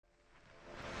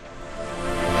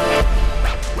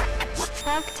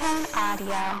Audio.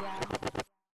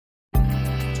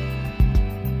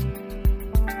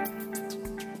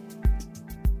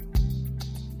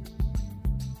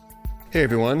 Hey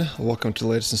everyone, welcome to the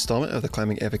latest installment of the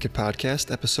Climbing Advocate Podcast,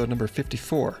 episode number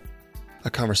 54. A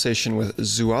conversation with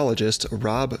zoologist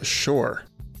Rob Schorr.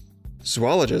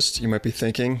 Zoologist, you might be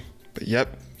thinking, but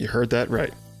yep, you heard that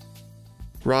right.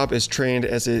 Rob is trained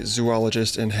as a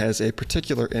zoologist and has a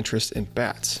particular interest in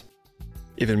bats.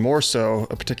 Even more so,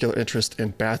 a particular interest in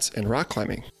bats and rock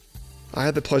climbing. I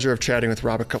had the pleasure of chatting with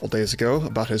Rob a couple days ago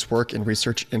about his work and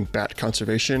research in bat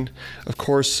conservation, of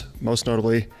course, most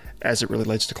notably, as it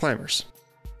relates to climbers.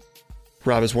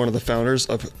 Rob is one of the founders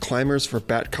of Climbers for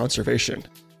Bat Conservation,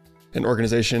 an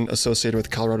organization associated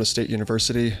with Colorado State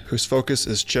University whose focus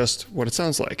is just what it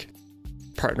sounds like,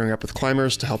 partnering up with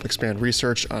climbers to help expand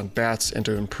research on bats and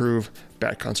to improve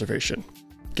bat conservation.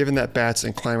 Given that bats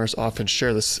and climbers often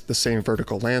share the same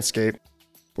vertical landscape,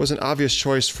 it was an obvious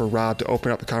choice for Rob to open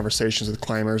up the conversations with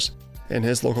climbers in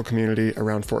his local community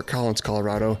around Fort Collins,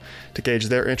 Colorado, to gauge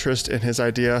their interest in his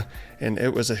idea, and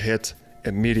it was a hit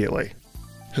immediately.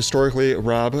 Historically,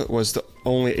 Rob was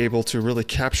only able to really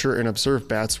capture and observe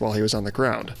bats while he was on the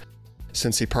ground.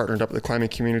 Since he partnered up with the climbing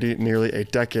community nearly a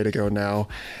decade ago now,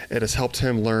 it has helped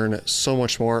him learn so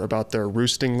much more about their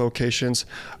roosting locations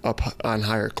up on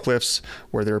higher cliffs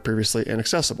where they were previously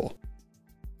inaccessible.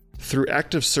 Through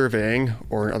active surveying,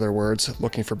 or in other words,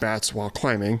 looking for bats while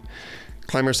climbing,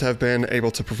 climbers have been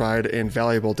able to provide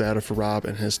invaluable data for Rob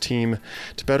and his team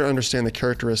to better understand the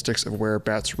characteristics of where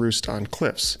bats roost on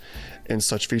cliffs, in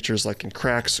such features like in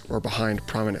cracks or behind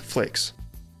prominent flakes.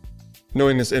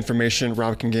 Knowing this information,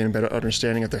 Rob can gain a better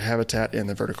understanding of their habitat in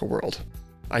the vertical world.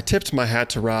 I tipped my hat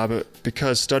to Rob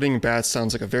because studying bats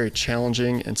sounds like a very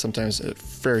challenging and sometimes a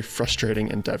very frustrating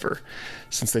endeavor,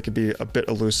 since they can be a bit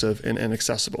elusive and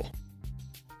inaccessible.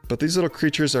 But these little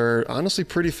creatures are honestly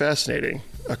pretty fascinating.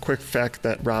 A quick fact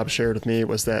that Rob shared with me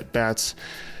was that bats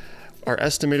are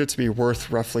estimated to be worth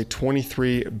roughly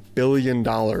 $23 billion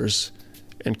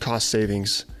in cost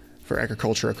savings for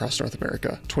agriculture across North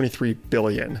America. $23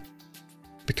 billion.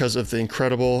 Because of the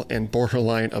incredible and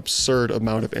borderline absurd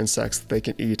amount of insects that they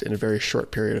can eat in a very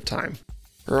short period of time.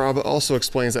 Rob also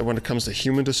explains that when it comes to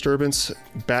human disturbance,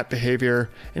 bat behavior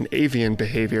and avian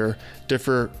behavior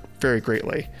differ very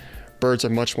greatly. Birds are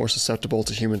much more susceptible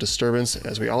to human disturbance,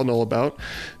 as we all know about,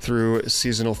 through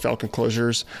seasonal falcon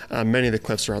closures on many of the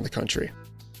cliffs around the country.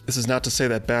 This is not to say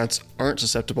that bats aren't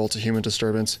susceptible to human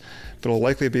disturbance, but it will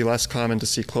likely be less common to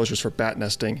see closures for bat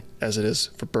nesting as it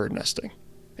is for bird nesting.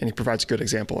 And he provides a good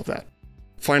example of that.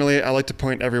 Finally, I like to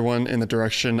point everyone in the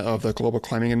direction of the Global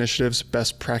Climbing Initiative's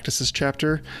Best Practices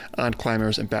chapter on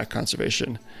climbers and bat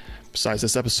conservation. Besides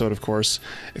this episode, of course,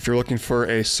 if you're looking for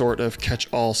a sort of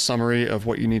catch-all summary of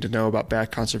what you need to know about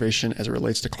bat conservation as it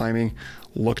relates to climbing,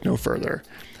 look no further.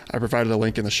 I provided a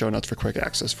link in the show notes for quick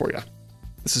access for you.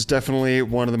 This is definitely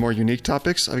one of the more unique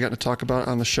topics I've gotten to talk about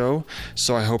on the show,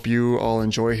 so I hope you all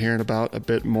enjoy hearing about a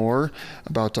bit more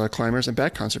about climbers and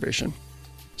bat conservation.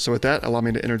 So with that, allow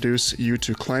me to introduce you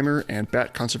to climber and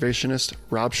bat conservationist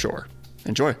Rob Schorr.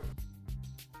 Enjoy.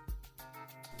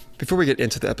 Before we get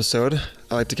into the episode,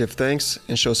 I'd like to give thanks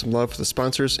and show some love to the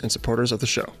sponsors and supporters of the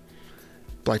show.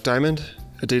 Black Diamond,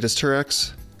 Adidas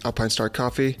Turex, Alpine Star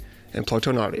Coffee, and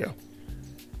Plugtone Audio.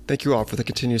 Thank you all for the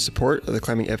continued support of the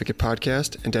Climbing Advocate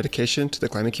Podcast and dedication to the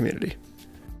climbing community.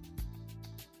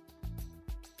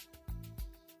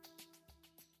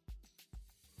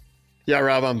 Yeah,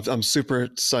 Rob, I'm super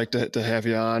psyched to have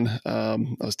you on. I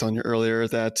was telling you earlier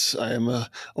that I am an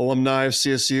alumni of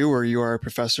CSU, where you are a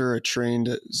professor, a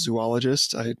trained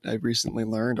zoologist. I recently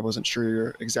learned. I wasn't sure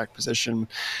your exact position.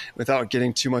 Without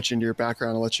getting too much into your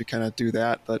background, I'll let you kind of do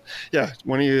that. But yeah,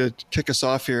 why don't you kick us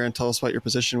off here and tell us about your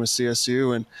position with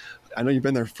CSU? And I know you've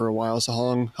been there for a while, so how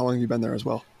long have you been there as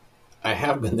well? I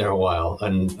have been there a while,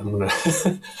 and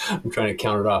I'm trying to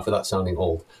count it off without sounding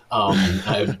old.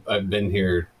 I've been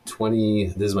here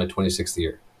this is my 26th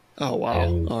year. Oh, wow.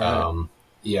 And all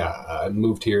right. I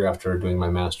moved here after doing my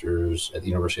master's at the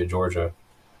University of Georgia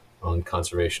on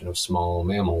conservation of small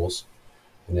mammals,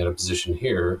 and had a position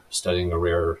here studying a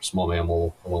rare small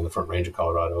mammal along the Front Range of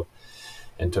Colorado,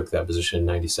 and took that position in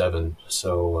 97.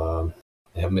 So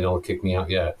they haven't been able to kick me out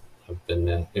yet. I've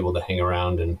been able to hang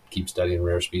around and keep studying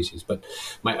rare species. But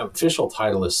my official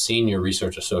title is Senior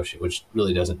Research Associate, which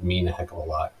really doesn't mean a heck of a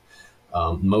lot.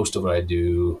 Most of what I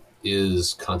do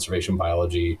is conservation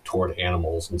biology toward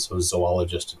animals, and so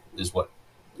zoologist is what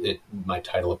my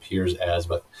title appears as,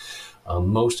 but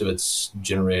most of it's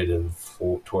generated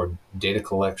toward data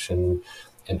collection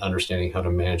and understanding how to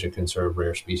manage and conserve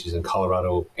rare species in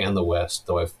Colorado and the West,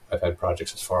 though I've had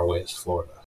projects as far away as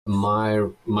Florida. My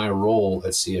role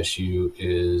at CSU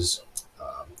is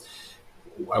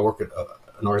I work at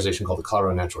an organization called the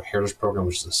Colorado Natural Heritage Program,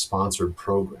 which is a sponsored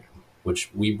program, which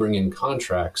we bring in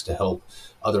contracts to help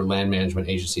other land management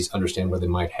agencies understand where they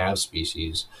might have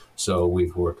species. So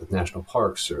we've worked with National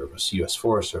Park Service, U.S.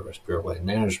 Forest Service, Bureau of Land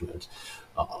Management,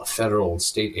 federal and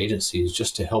state agencies,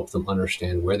 just to help them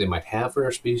understand where they might have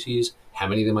rare species, how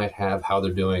many they might have, how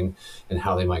they're doing, and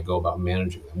how they might go about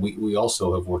managing them. We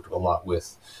also have worked a lot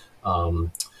with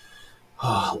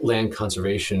land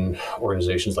conservation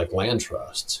organizations like land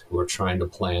trusts who are trying to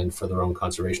plan for their own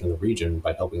conservation in the region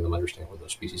by helping them understand where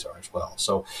those species are as well.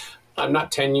 So I'm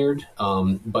not tenured,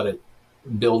 but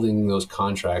building those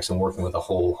contracts and working with a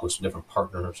whole host of different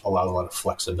partners allows a lot of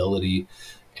flexibility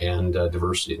and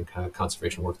diversity in kind of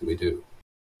conservation work that we do.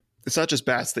 It's not just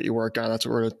bats that you work on. That's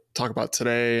what we're going to talk about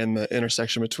today, and the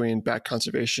intersection between bat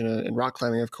conservation and rock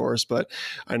climbing, of course. But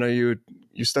I know you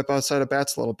step outside of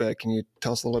bats a little bit. Can you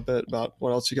tell us a little bit about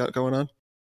what else you got going on?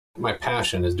 My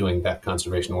passion is doing bat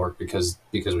conservation work because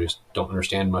we just don't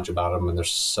understand much about them, and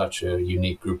there's such a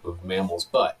unique group of mammals.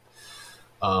 But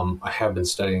I have been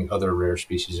studying other rare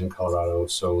species in Colorado.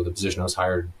 So the position I was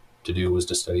hired to do was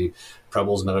to study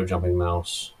Preble's meadow jumping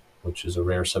mouse, which is a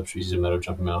rare subspecies of meadow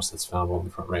jumping mouse that's found along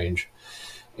the Front Range.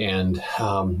 And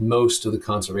most of the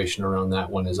conservation around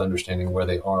that one is understanding where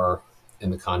they are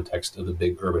in the context of the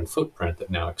big urban footprint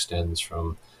that now extends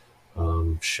from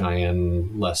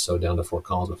Cheyenne, less so down to Fort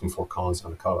Collins, but from Fort Collins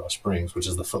down to Colorado Springs, which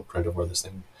is the footprint of where this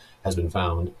thing has been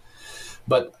found.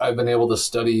 But I've been able to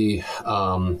study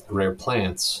rare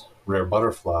plants, rare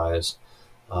butterflies,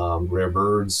 rare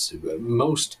birds,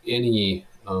 most any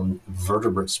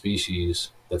vertebrate species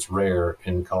that's rare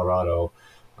in Colorado.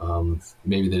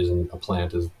 Maybe there isn't a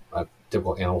plant as a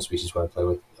typical animal species what I play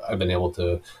with. I've been able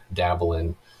to dabble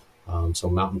in. So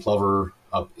mountain plover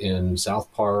up in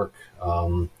South Park,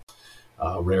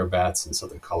 rare bats in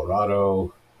southern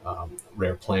Colorado,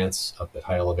 rare plants up at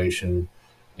high elevation,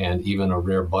 and even a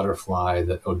rare butterfly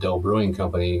that Odell Brewing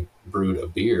Company brewed a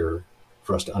beer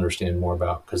for us to understand more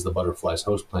about, because the butterfly's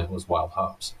host plant was wild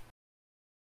hops.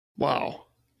 Wow,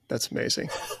 that's amazing.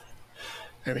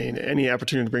 I mean, any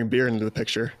opportunity to bring beer into the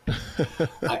picture.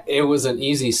 It was an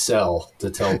easy sell to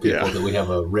tell people that we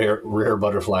have a rare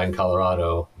butterfly in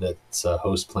Colorado that's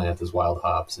host plant is wild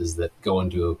hops, is that going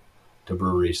to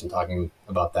breweries and talking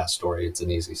about that story, it's an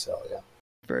easy sell, yeah.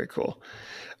 Very cool.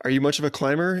 Are you much of a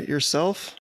climber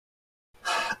yourself?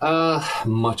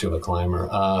 Much of a climber.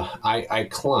 I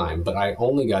climb, but I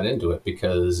only got into it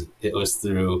because it was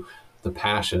through the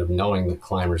passion of knowing that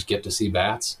climbers get to see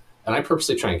bats. And I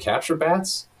purposely try and capture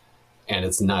bats, and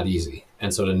it's not easy.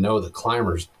 And so to know that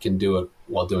climbers can do it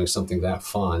while doing something that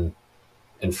fun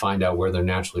and find out where they're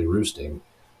naturally roosting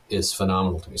is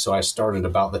phenomenal to me. So I started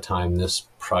about the time this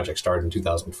project started in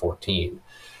 2014.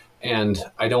 And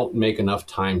I don't make enough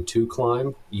time to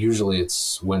climb. Usually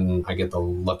it's when I get the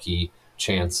lucky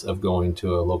chance of going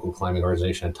to a local climbing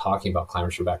organization and talking about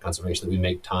climbers for bat conservation that we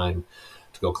make time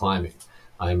to go climbing.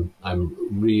 I'm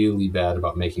really bad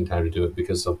about making time to do it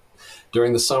because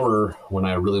during the summer, when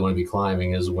I really want to be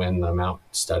climbing, is when I'm out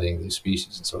studying these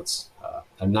species. And so it's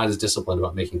I'm not as disciplined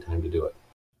about making time to do it.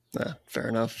 Yeah, fair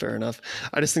enough.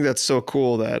 I just think that's so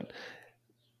cool that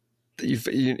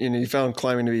you found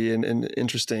climbing to be an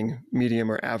interesting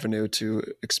medium or avenue to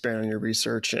expand on your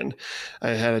research. And I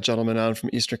had a gentleman on from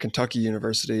Eastern Kentucky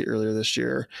University earlier this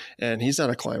year, and he's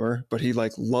not a climber, but he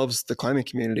loves the climbing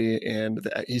community, and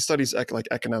he studies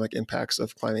economic impacts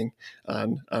of climbing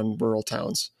on rural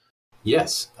towns.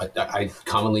 Yes, I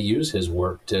commonly use his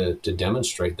work to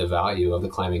demonstrate the value of the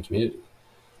climbing community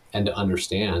and to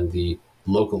understand the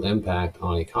local impact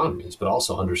on economies, but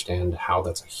also understand how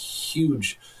that's a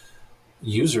huge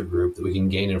user group that we can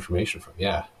gain information from.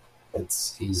 Yeah,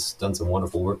 he's done some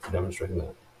wonderful work for demonstrating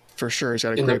that. For sure, he's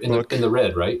got a great book in the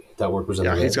red, right? That work was in the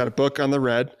red. Yeah, he's got a book on the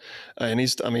red, and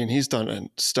he's done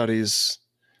studies.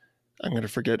 I'm going to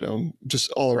forget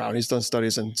just all around. He's done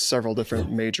studies in several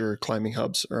different major climbing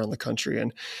hubs around the country,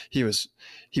 and he was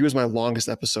my longest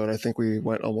episode. I think we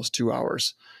went almost 2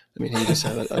 hours. I mean, he just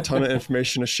had a ton of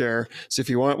information to share. So if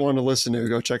you want one to listen to,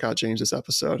 go check out James's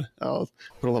episode. I'll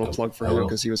put a little plug for him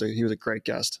because he was a great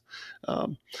guest.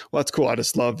 Well, that's cool. I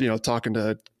just love, talking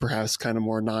to perhaps kind of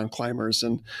more non-climbers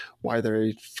and why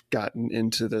they've gotten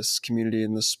into this community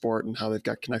and this sport and how they've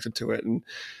got connected to it. And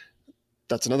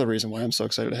that's another reason why I'm so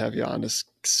excited to have you on, to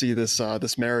see this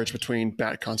marriage between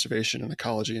bat conservation and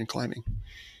ecology and climbing.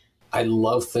 I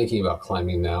love thinking about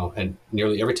climbing now, and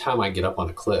nearly every time I get up on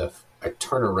a cliff, I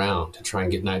turn around to try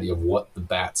and get an idea of what the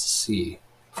bats see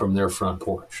from their front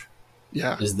porch.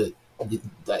 Yeah. Is that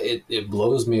it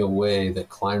blows me away that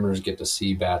climbers get to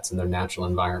see bats in their natural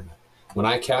environment. When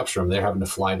I capture them, they're having to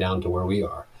fly down to where we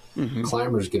are. Mm-hmm.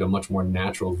 Climbers get a much more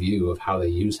natural view of how they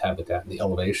use habitat and the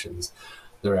elevations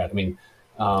they're at. I mean,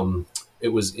 it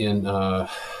was in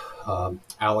Alex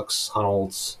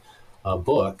Honnold's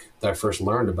book that I first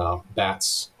learned about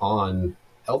bats on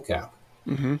El Cap,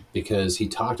 mm-hmm. because he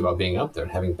talked about being up there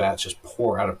and having bats just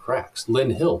pour out of cracks.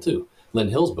 Lynn Hill, too. Lynn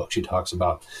Hill's book, she talks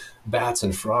about bats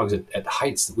and frogs at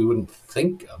heights that we wouldn't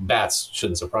think of. Bats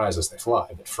shouldn't surprise us, they fly,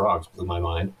 but frogs blew my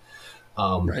mind.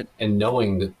 Right. And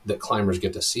knowing that climbers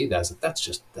get to see that,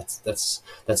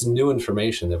 that's new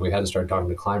information that if we hadn't started talking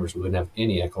to climbers, we wouldn't have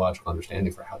any ecological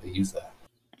understanding for how they use that.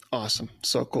 Awesome.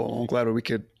 So cool. I'm glad we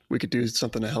could do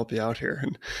something to help you out here.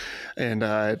 And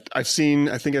I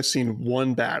think I've seen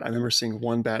one bat. I remember seeing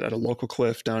one bat at a local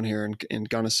cliff down here in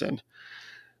Gunnison.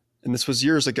 And this was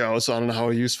years ago, so I don't know how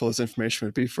useful this information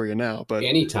would be for you now. But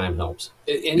any time helps.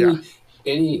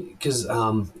 Because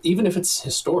even if it's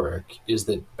historic, is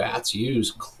that bats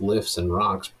use cliffs and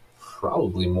rocks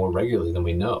probably more regularly than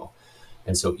we know.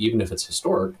 And so even if it's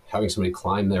historic, having somebody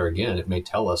climb there again, it may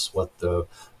tell us what the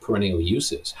perennial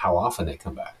use is, how often they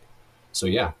come back. So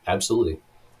yeah, absolutely.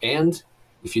 And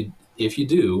if you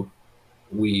do,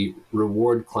 we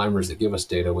reward climbers that give us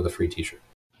data with a free t-shirt.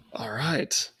 All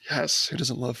right. Yes. Who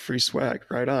doesn't love free swag?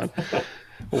 Right on.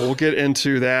 Well, we'll get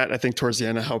into that, I think, towards the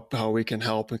end of how we can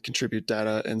help and contribute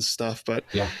data and stuff. But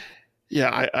and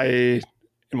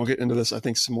we'll get into this, I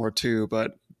think, some more too,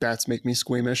 but bats make me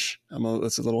squeamish.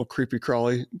 It's a little creepy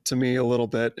crawly to me a little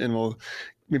bit. And we'll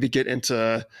maybe get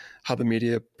into how the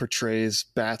media portrays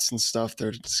bats and stuff.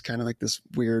 They're just kind of like this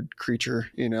weird creature,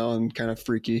 and kind of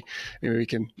freaky. Maybe we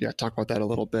can talk about that a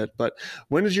little bit. But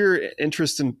when did your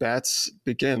interest in bats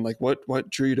begin? Like what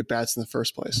drew you to bats in the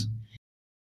first place?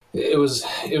 It was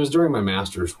during my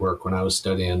master's work when I was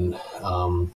studying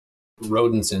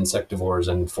rodents, insectivores,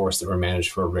 and forests that were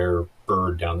managed for a rare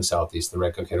bird down in the southeast, the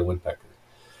red-cockaded woodpecker.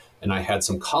 And I had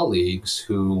some colleagues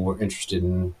who were interested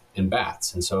in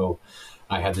bats. And so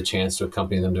I had the chance to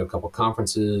accompany them to a couple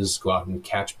conferences, go out and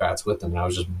catch bats with them. And I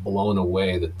was just blown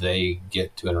away that they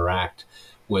get to interact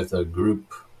with a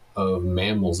group of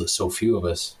mammals that so few of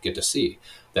us get to see.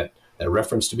 That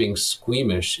reference to being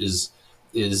squeamish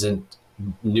isn't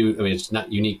new. I mean, it's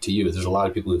not unique to you. There's a lot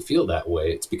of people who feel that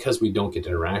way. It's because we don't get to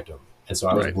interact with them. And so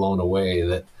I was blown away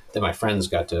that my friends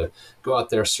got to go out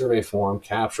there, survey for them,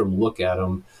 capture them, look at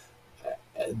them.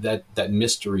 That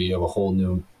mystery of a whole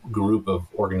new group of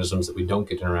organisms that we don't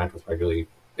get to interact with regularly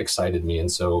excited me.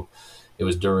 And so it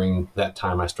was during that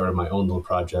time I started my own little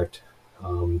project at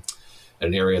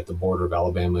an area at the border of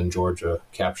Alabama and Georgia,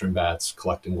 capturing bats,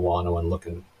 collecting guano, and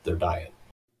looking at their diet.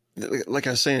 Like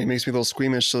I was saying, it makes me a little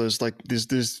squeamish. So there's like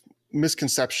there's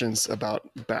misconceptions about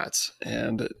bats,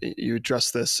 and you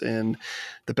address this in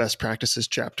the best practices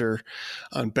chapter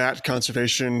on bat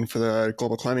conservation for the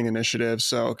Global Climbing Initiative.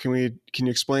 So can you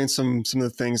explain some of the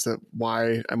things that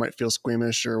why I might feel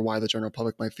squeamish or why the general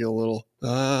public might feel a little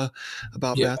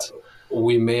about bats?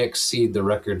 We may exceed the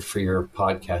record for your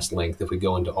podcast length if we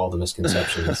go into all the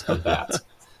misconceptions of bats.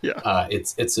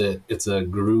 It's a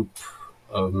group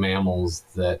of mammals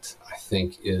that I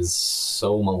think is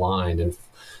so maligned, and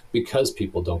because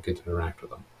people don't get to interact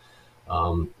with them.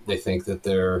 They think that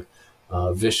they're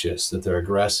vicious, that they're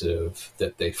aggressive,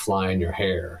 that they fly in your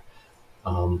hair.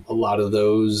 A lot of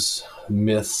those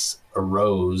myths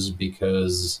arose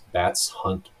because bats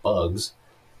hunt bugs,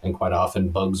 and quite often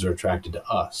bugs are attracted to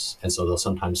us. And so they'll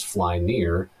sometimes fly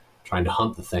near trying to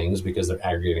hunt the things because they're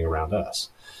aggregating around us.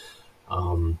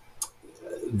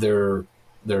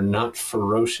 They're not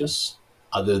ferocious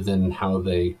other than how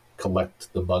they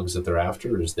collect the bugs that they're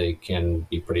after, as they can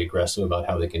be pretty aggressive about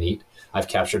how they can eat. I've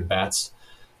captured bats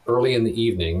early in the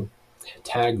evening,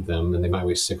 tagged them, and they might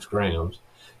weigh 6 grams,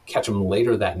 catch them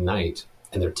later that night,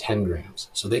 and they're 10 grams.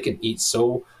 So they can eat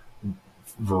so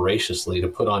voraciously to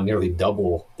put on nearly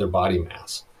double their body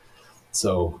mass.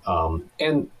 So,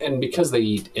 and because they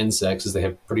eat insects, is they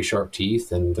have pretty sharp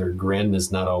teeth, and their grin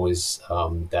is not always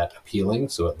that appealing.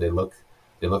 So they look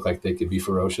like they could be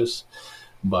ferocious,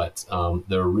 but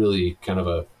they're really kind of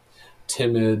a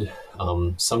timid,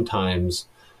 sometimes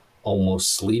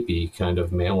almost sleepy kind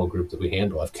of mammal group that we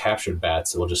handle. I've captured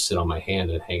bats that will just sit on my hand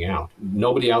and hang out.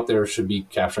 Nobody out there should be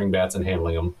capturing bats and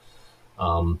handling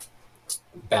them.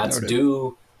 Bats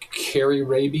do carry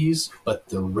rabies, but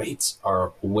the rates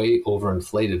are way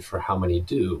overinflated for how many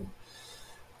do.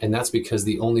 And that's because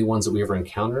the only ones that we ever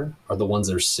encounter are the ones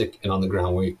that are sick and on the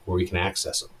ground where we can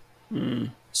access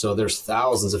them. So there's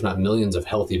thousands, if not millions, of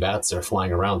healthy bats that are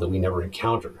flying around that we never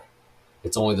encounter.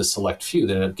 It's only the select few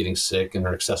that end up getting sick and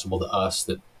are accessible to us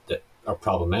that are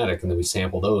problematic, and then we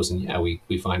sample those, and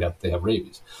we find out that they have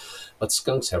rabies. But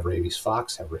skunks have rabies,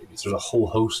 fox have rabies. There's a whole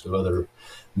host of other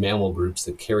mammal groups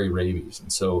that carry rabies,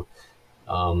 and so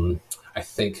I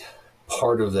think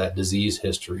part of that disease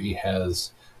history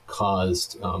has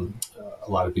caused a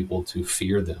lot of people to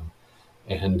fear them.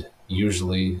 And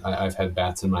usually, I've had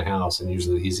bats in my house, and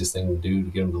usually the easiest thing to do to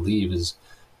get them to leave is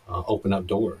open up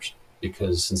doors,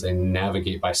 because since they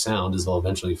navigate by sound, is they'll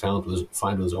eventually find where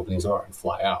those openings are and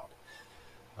fly out.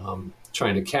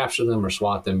 Trying to capture them or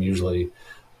swat them usually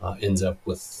ends up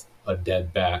with a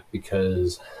dead bat,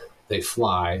 because they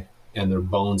fly and their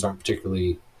bones aren't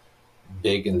particularly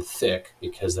big and thick,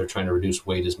 because they're trying to reduce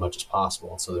weight as much as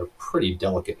possible. So they're pretty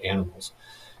delicate animals,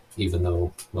 even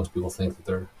though most people think that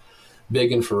they're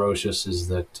big and ferocious. Is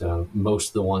that most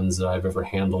of the ones that I've ever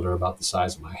handled are about the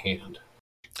size of my hand.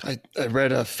 I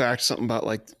read a fact, something about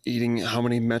like eating how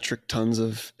many metric tons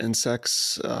of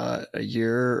insects a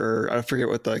year, or I forget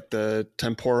what like the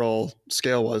temporal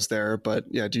scale was there, but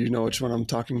yeah, do you know which one I'm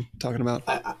talking about?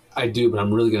 I do, but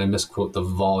I'm really going to misquote the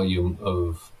volume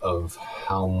of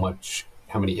how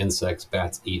many insects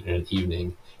bats eat in an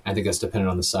evening. I think that's dependent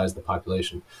on the size of the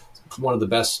population. One of the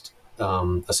best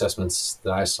assessments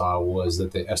that I saw was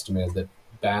that they estimated that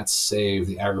bats save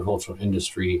the agricultural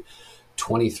industry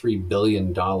 $23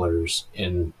 billion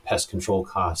in pest control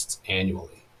costs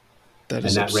annually. That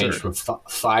is absurd. Ranged from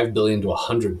 $5 billion to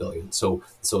 $100 billion. So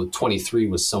 23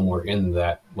 was somewhere in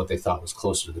that, what they thought was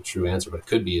closer to the true answer, but it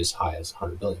could be as high as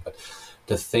 $100 billion. But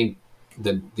to think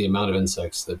that the amount of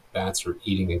insects that bats are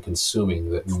eating and consuming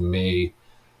that may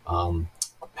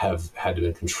have had to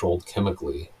be controlled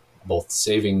chemically, both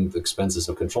saving the expenses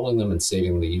of controlling them and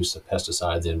saving the use of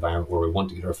pesticides in the environment where we want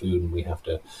to get our food and we have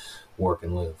to work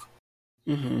and live.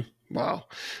 Mm-hmm. Wow.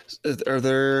 Are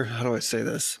there, how do I say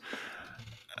this?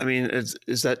 I mean,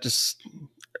 is that just,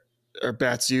 are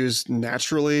bats used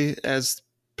naturally as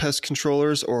pest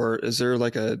controllers, or is there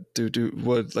like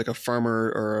would like a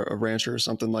farmer or a rancher or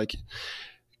something like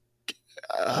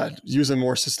use them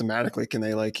more systematically? Can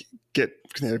they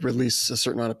release a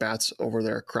certain amount of bats over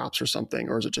their crops or something,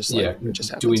 or is it just it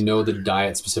just happens? Do we know the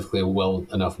diet specifically well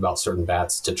enough about certain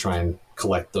bats to try and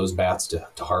collect those bats to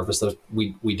harvest those?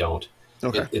 We don't.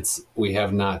 Okay. We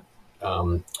have not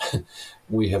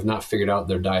figured out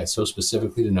their diet so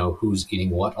specifically to know who's eating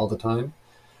what all the time.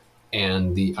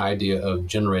 And the idea of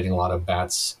generating a lot of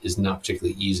bats is not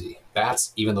particularly easy.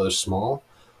 Bats, even though they're small,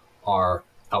 are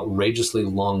outrageously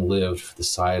long-lived for the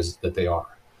size that they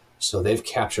are. So they've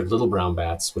captured little brown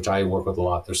bats, which I work with a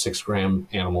lot. They're 6-gram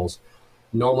animals.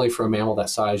 Normally for a mammal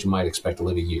that size, you might expect to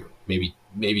live a year, maybe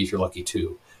if you're lucky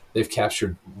 2. They've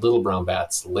captured little brown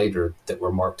bats later that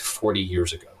were marked 40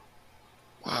 years ago.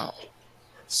 Wow.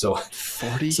 So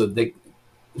 40? So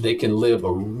they can live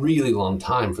a really long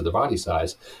time for their body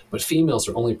size, but females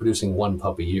are only producing 1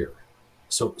 pup a year.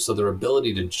 So their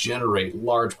ability to generate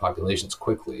large populations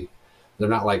quickly, they're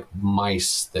not like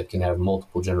mice that can have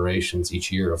multiple generations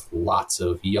each year of lots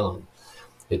of young.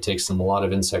 It takes them a lot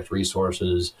of insect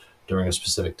resources during a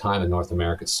specific time in North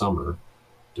America, summer,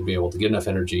 to be able to get enough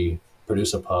energy,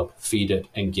 produce a pup, feed it,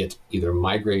 and get either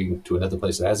migrating to another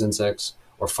place that has insects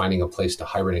or finding a place to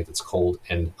hibernate that's cold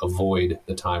and avoid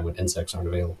the time when insects aren't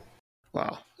available.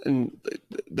 Wow. And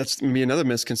that's me another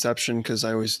misconception, because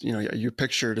I always, you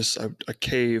picture just a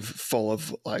cave full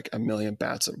of like 1 million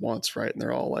bats at once, right? And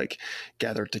they're all like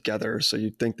gathered together. So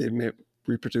you'd think they may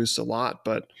reproduce a lot,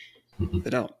 but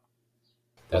they don't.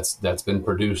 That's been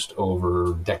produced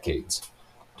over decades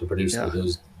to produce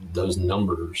those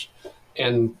numbers.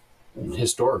 And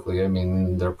historically, I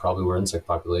mean, there probably were insect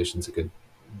populations that could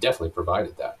definitely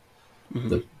provided that.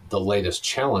 Mm-hmm. The latest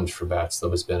challenge for bats,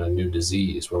 though, has been a new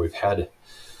disease where we've had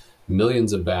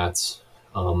millions of bats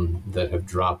that have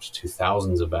dropped to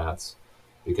thousands of bats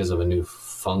because of a new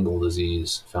fungal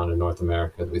disease found in North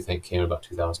America that we think came about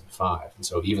 2005. And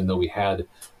so even though we had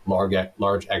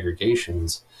large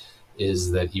aggregations,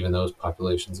 is that even those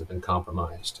populations have been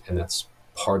compromised. And that's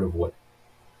part of what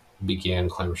began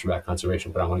climbers for bat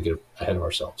conservation, but I don't want to get ahead of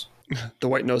ourselves. The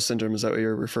white nose syndrome, is that what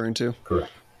you're referring to?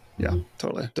 Correct. Yeah, mm-hmm.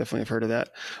 Totally. Definitely have heard of that.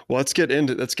 Well, let's get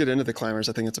into the climbers.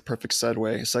 I think it's a perfect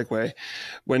segue.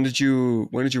 When did you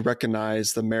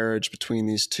recognize the marriage between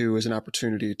these two as an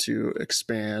opportunity to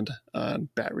expand on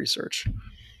bat research?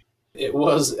 It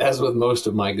was, as with most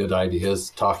of my good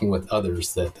ideas, talking with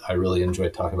others that I really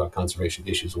enjoyed talking about conservation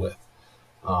issues with.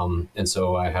 And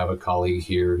so I have a colleague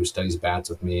here who studies bats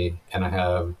with me, and I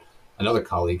have another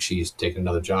colleague, she's taken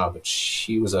another job, but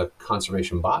she was a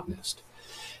conservation botanist.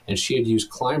 And she had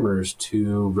used climbers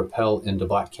to rappel into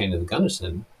Black Canyon of the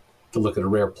Gunnison to look at a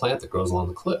rare plant that grows along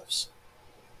the cliffs.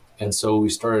 And so we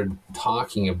started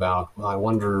talking about, well, I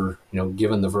wonder,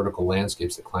 given the vertical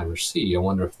landscapes that climbers see, I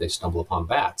wonder if they stumble upon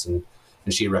bats. And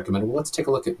she recommended, well, let's take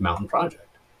a look at Mountain Project.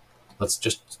 Let's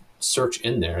just search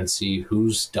in there and see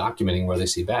who's documenting where they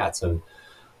see bats. And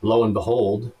lo and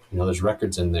behold, there's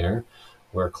records in there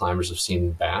where climbers have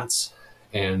seen bats.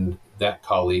 And that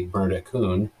colleague, Bernadette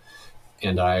Kuhn,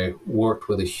 and I worked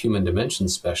with a human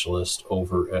dimensions specialist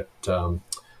over at the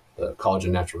College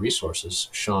of Natural Resources,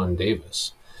 Sean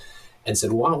Davis, and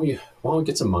said, why don't we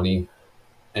get some money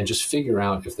and just figure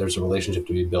out if there's a relationship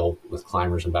to be built with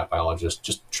climbers and bat biologists.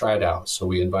 Just try it out. So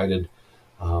we invited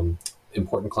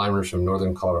important climbers from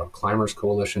Northern Colorado Climbers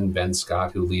Coalition, Ben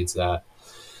Scott, who leads that,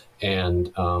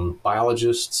 and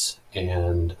biologists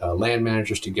and land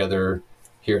managers together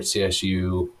here at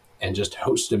CSU, and just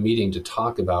hosted a meeting to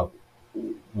talk about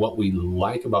what we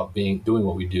like about doing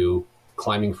what we do,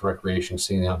 climbing for recreation,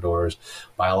 seeing the outdoors,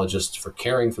 biologists for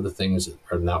caring for the things that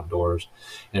are in the outdoors,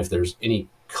 and if there's any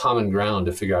common ground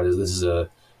to figure out is this is a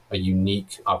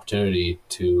unique opportunity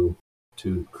to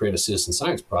create a citizen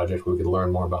science project where we could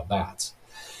learn more about bats.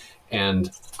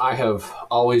 And I have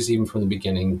always, even from the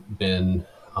beginning, been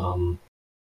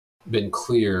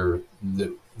clear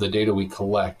that the data we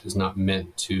collect is not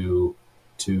meant to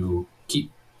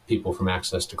keep people from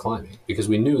access to climbing, because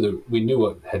we knew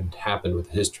what had happened with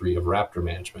the history of raptor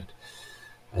management.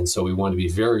 And so we wanted to be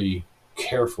very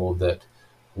careful that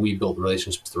we built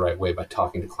relationships the right way by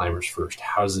talking to climbers first.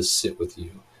 How does this sit with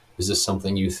you? Is this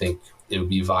something you think it would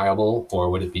be viable, or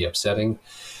would it be upsetting?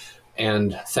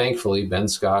 And thankfully, Ben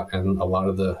Scott and a lot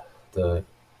of the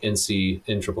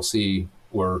NCCC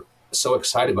were so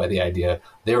excited by the idea,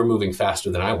 they were moving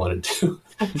faster than I wanted to.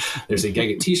 They're saying,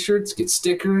 get t-shirts, get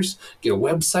stickers, get a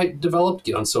website developed,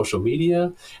 get on social media.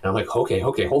 And I'm like, okay,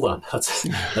 hold on.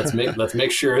 Let's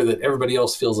make sure that everybody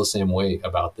else feels the same way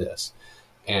about this.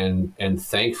 And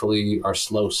thankfully, our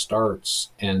slow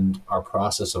starts and our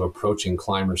process of approaching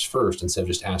climbers first instead of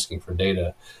just asking for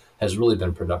data has really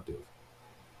been productive.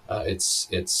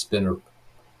 It's been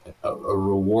a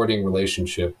rewarding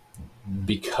relationship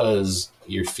because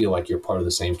you feel like you're part of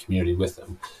the same community with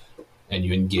them, and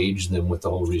you engage them with the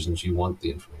whole reasons you want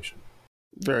the information.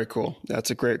 Very cool. That's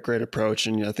a great approach.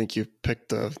 And I think you picked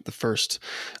the first,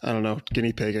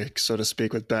 guinea pig, so to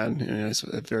speak, with Ben. He's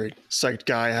a very psyched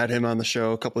guy. I had him on the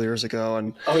show a couple of years ago.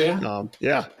 And oh,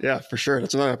 yeah? Yeah, for sure.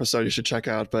 That's another episode you should check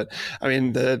out. But I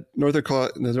mean, the Northern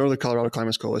Colorado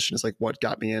Climbers Coalition is like what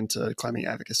got me into climbing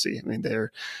advocacy. I mean,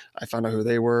 I found out who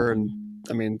they were, and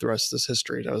I mean, the rest is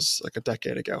history. That was like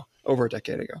over a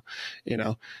decade ago,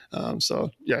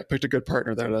 So yeah, I picked a good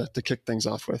partner there to kick things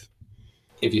off with.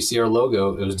 If you see our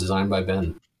logo, it was designed by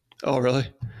Ben. Oh,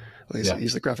 really? Well,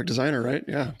 he's the graphic designer, right?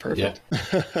 Yeah, perfect.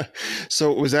 Yeah.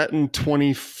 So was that in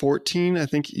 2014? I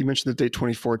think you mentioned the date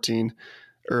 2014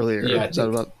 earlier. Yeah,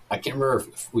 I can't remember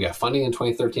if we got funding in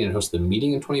 2013 and hosted the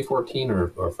meeting in 2014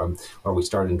 or we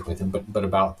started in 2013, but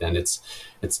about then. It's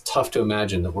tough to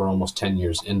imagine that we're almost 10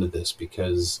 years into this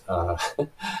because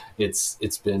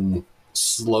it's been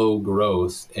slow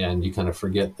growth, and you kind of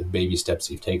forget the baby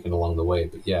steps you've taken along the way.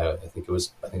 But yeah, I think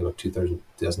about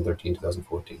 2013,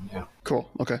 2014. Yeah. Cool.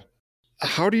 Okay.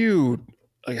 How do you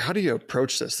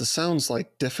approach this? This sounds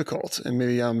like difficult, and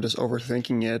maybe I'm just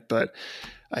overthinking it, but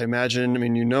I imagine,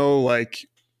 like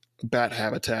bat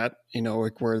habitat,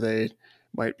 like where they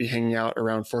might be hanging out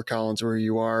around Fort Collins where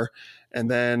you are.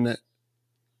 And then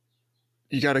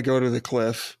you got to go to the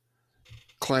cliff,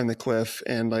 climb the cliff,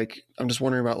 and I'm just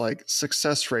wondering about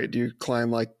success rate. Do you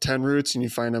climb 10 routes and you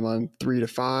find them on 3 to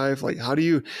 5? How do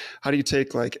you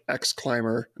take X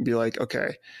climber and be like,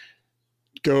 okay,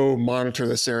 go monitor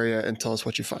this area and tell us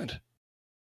what you find?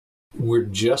 We're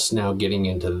just now getting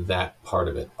into that part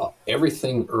of it.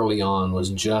 Everything early on was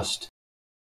just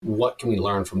what can we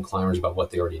learn from climbers about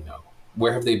what they already know?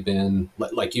 Where have they been?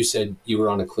 Like you said, you were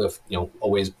on a cliff, a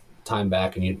ways time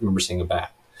back, and you remember seeing a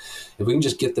bat. If we can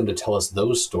just get them to tell us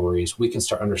those stories, we can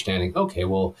start understanding, okay,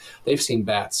 well, they've seen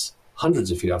bats hundreds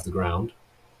of feet off the ground,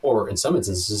 or in some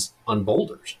instances on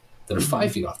boulders that are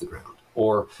 5 feet off the ground.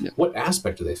 Or what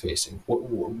aspect are they facing?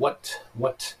 What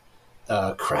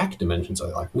crack dimensions are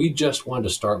they like? We just wanted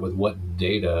to start with what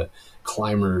data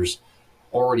climbers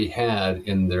already had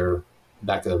in their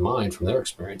back of their mind from their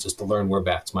experiences to learn where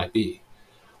bats might be.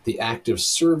 The active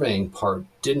surveying part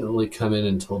didn't really come in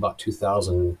until about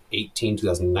 2018,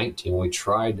 2019, when we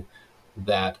tried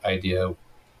that idea,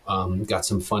 got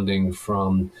some funding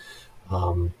from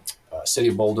City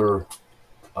of Boulder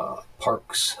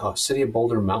Parks, City of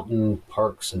Boulder Mountain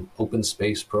Parks and Open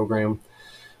Space Program,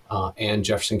 and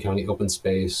Jefferson County Open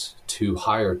Space to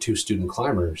hire 2 student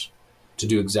climbers to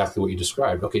do exactly what you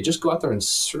described. Okay, just go out there and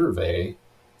survey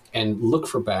and look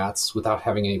for bats without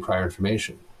having any prior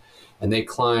information. And they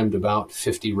climbed about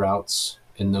 50 routes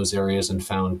in those areas and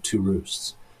found 2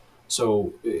 roosts.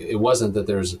 So it wasn't that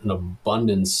there's an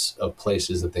abundance of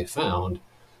places that they found,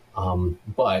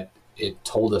 but it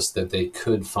told us that they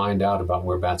could find out about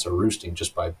where bats are roosting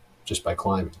just by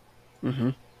climbing. Mm-hmm.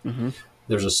 Mm-hmm.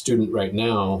 There's a student right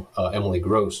now, Emily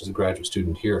Gross, who's a graduate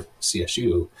student here at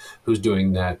CSU, who's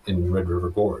doing that in Red River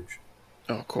Gorge.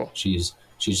 Oh, cool. She's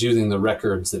using the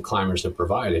records that climbers have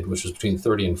provided, which was between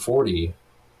 30 and 40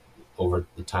 over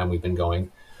the time we've been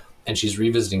going. And she's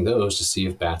revisiting those to see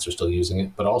if bats are still using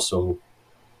it, but also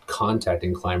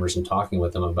contacting climbers and talking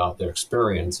with them about their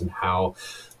experience and how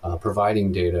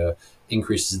providing data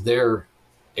increases their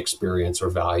experience or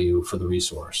value for the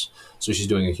resource. So she's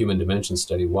doing a human dimension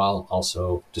study while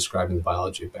also describing the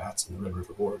biology of bats in the Red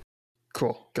River Gorge.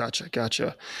 Cool.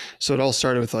 Gotcha. So it all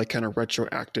started with like kind of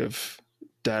retroactive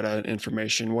data and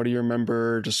information. What do you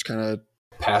remember? Just kind of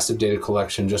passive data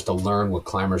collection, just to learn what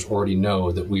climbers already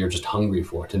know that we are just hungry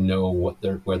for, to know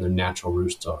where their natural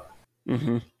roosts are.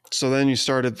 Mm-hmm. So then you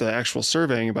started the actual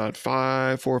surveying about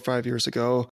 4 or 5 years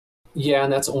ago. Yeah,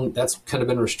 and that's kind of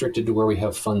been restricted to where we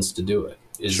have funds to do it.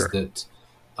 Is Sure. that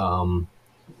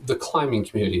the climbing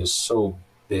community is so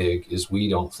big, is we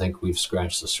don't think we've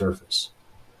scratched the surface.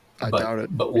 I doubt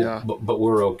it. But Yeah. but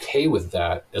we're okay with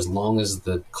that as long as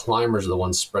the climbers are the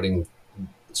ones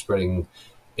spreading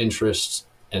interest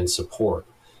and support.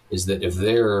 Is that if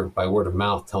they're by word of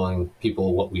mouth telling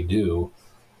people what we do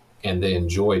and they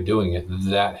enjoy doing it,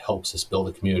 that helps us build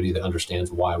a community that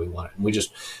understands why we want it. And we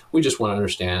just want to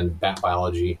understand bat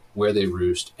biology, where they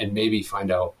roost, and maybe find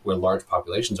out where large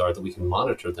populations are that we can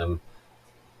monitor them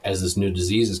as this new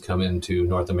disease has come into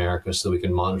North America, so we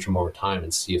can monitor them over time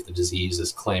and see if the disease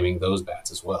is claiming those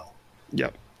bats as well.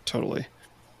 Yep, totally.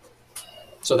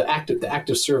 So the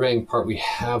active surveying part, we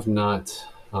have not,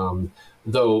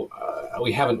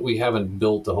 we haven't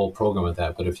built the whole program with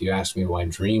that. But if you ask me, my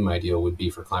dream ideal would be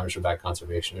for climbers for bat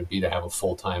conservation, it would be to have a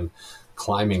full-time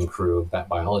climbing crew of bat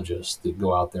biologists that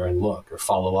go out there and look or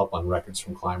follow up on records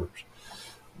from climbers.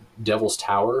 Devil's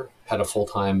Tower had a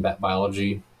full-time bat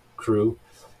biology crew.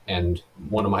 And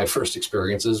one of my first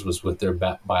experiences was with their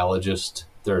bat biologist,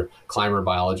 their climber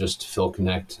biologist, Phil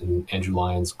Connect and Andrew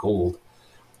Lyons Gould,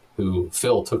 who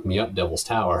Phil took me up Devil's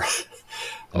Tower.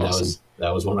 And awesome.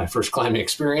 that was one of my first climbing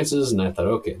experiences. And I thought,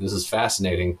 okay, this is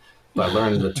fascinating. But I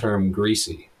learned the term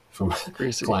greasy from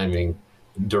climbing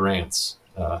Durant's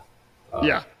route.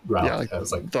 Yeah, like, I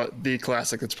was like, the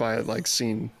classic that's probably like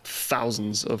seen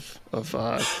thousands of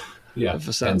yeah.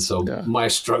 And so my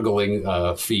struggling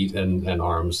feet and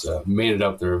arms made it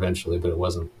up there eventually, but it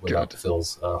wasn't without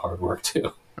Phil's hard work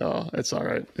too. Oh, it's all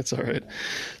right. It's all right.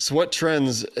 So what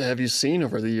trends have you seen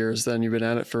over the years then? You've been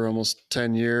at it for almost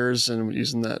 10 years and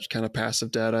using that kind of passive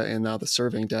data and now the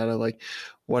surveying data. Like,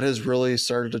 what has really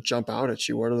started to jump out at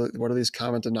you? What are these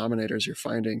common denominators you're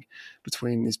finding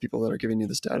between these people that are giving you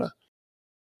this data?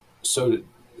 So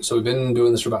we've been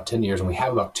doing this for about 10 years and we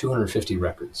have about 250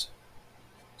 records.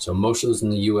 So most of those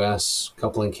in the US, a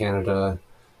couple in Canada,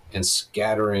 and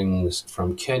scatterings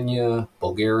from Kenya,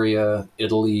 Bulgaria,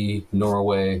 Italy,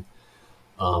 Norway.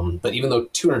 But even though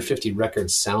 250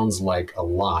 records sounds like a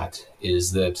lot,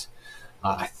 is that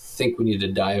I think we need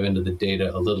to dive into the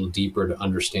data a little deeper to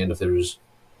understand if there's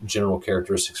general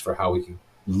characteristics for how we can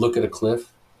look at a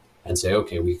cliff and say,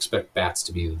 okay, we expect bats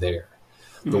to be there.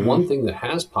 Mm-hmm. The one thing that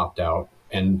has popped out,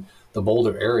 and the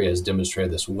Boulder area has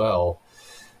demonstrated this well,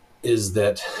 is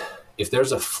that if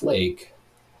there's a flake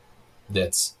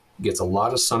that gets a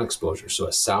lot of sun exposure, so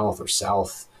a south or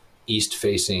southeast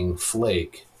facing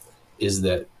flake, is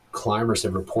that climbers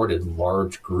have reported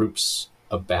large groups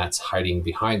of bats hiding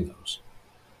behind those,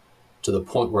 to the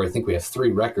point where I think we have 3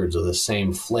 records of the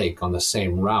same flake on the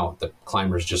same route that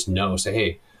climbers just know, say,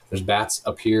 hey, there's bats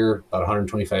up here about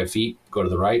 125 feet, go to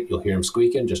the right, you'll hear them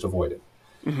squeaking, just avoid it.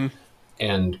 Mm-hmm.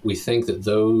 And we think that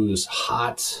those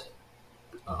hot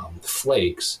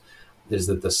flakes is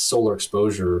that the solar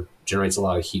exposure generates a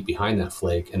lot of heat behind that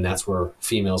flake, and that's where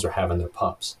females are having their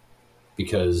pups.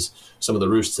 Because some of the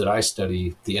roosts that I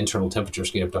study, the internal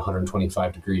temperatures get up to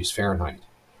 125 degrees Fahrenheit.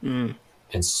 Mm.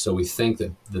 And so we think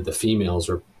that the females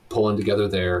are pulling together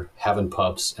there, having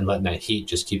pups, and letting that heat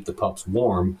just keep the pups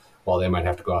warm while they might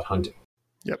have to go out hunting.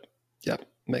 Yep.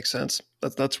 Makes sense.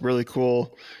 That's really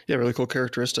cool. Yeah, really cool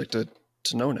characteristic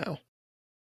to know now.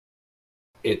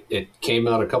 It came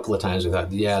out a couple of times. We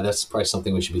thought, yeah, that's probably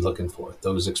something we should be looking for,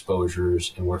 those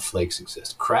exposures and where flakes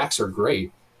exist. Cracks are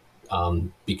great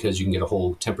because you can get a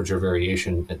whole temperature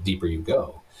variation the deeper you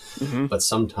go. Mm-hmm. But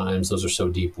sometimes those are so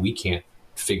deep we can't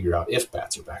figure out if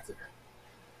bats are back there.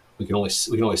 we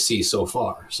can only see so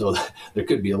far. So there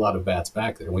could be a lot of bats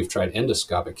back there. And we've tried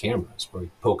endoscopic cameras where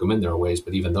we poke them in there a ways,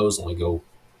 but even those only go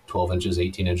 12 inches,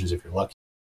 18 inches if you're lucky.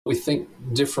 We think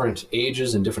different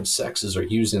ages and different sexes are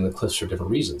using the cliffs for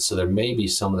different reasons. So there may be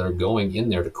some that are going in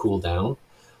there to cool down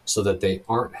so that they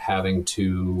aren't having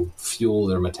to fuel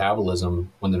their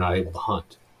metabolism when they're not able to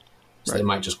hunt. So They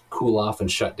might just cool off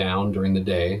and shut down during the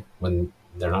day when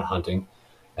they're not hunting.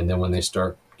 And then when they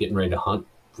start getting ready to hunt,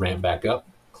 ramp back up,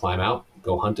 climb out,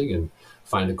 go hunting, and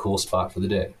find a cool spot for the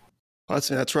day. Well,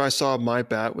 that's where I saw my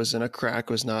bat was in a crack,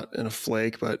 was not in a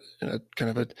flake, but in a kind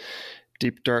of a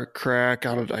deep, dark crack.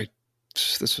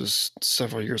 This was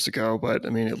several years ago, but I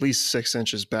mean, at least 6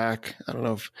 inches back. I don't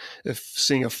know if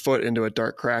seeing a foot into a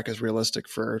dark crack is realistic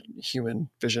for human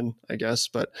vision, I guess,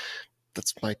 but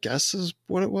that's my guess is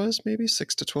what it was, maybe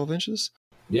 6 to 12 inches.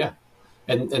 Yeah.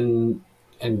 And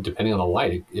depending on the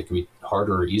light, it can be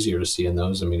harder or easier to see in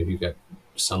those. I mean, if you've got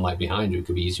sunlight behind you, it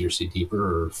could be easier to see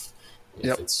deeper, or if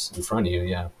it's in front of you,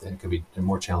 then it could be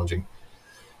more challenging.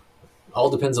 All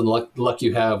depends on the luck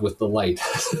you have with the light.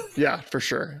 Yeah, for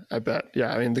sure. I bet.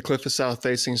 Yeah. I mean, the cliff is south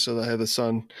facing, so I had the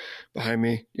sun behind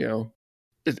me,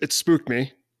 it spooked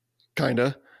me kind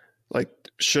of. Like,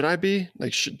 should I be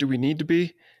like, do we need to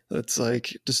be? It's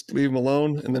like, just leave them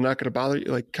alone and they're not going to bother you,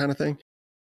 like, kind of thing.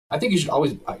 I think you should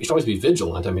always be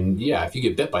vigilant. I mean, if you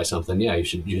get bit by something, you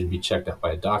should be checked out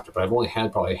by a doctor. But I've only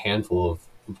had probably a handful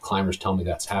of climbers tell me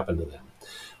that's happened to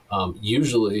them.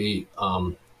 Usually,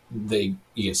 you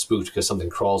get spooked because something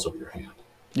crawls over your hand.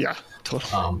 Yeah,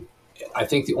 totally. I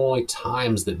think the only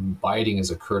times that biting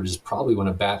has occurred is probably when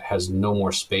a bat has no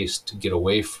more space to get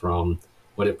away from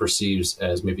what it perceives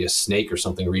as maybe a snake or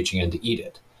something reaching in to eat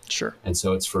it. Sure. And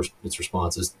so its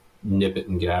response is nip it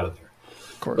and get out of there.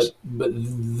 Of course. But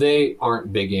they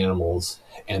aren't big animals,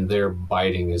 and their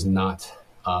biting is not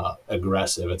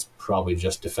aggressive. It's probably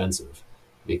just defensive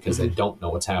because they don't know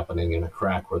what's happening in a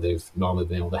crack where they've normally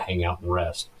been able to hang out and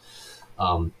rest.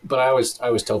 But I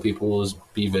always tell people is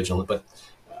be vigilant. But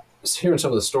hearing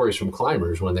some of the stories from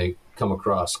climbers when they come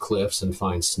across cliffs and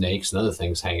find snakes and other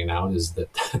things hanging out is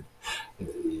that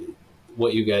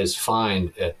what you guys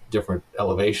find at different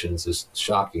elevations is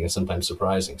shocking and sometimes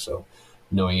surprising. So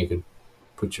knowing you could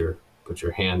put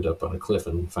your hand up on a cliff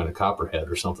and find a copperhead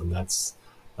or something, that's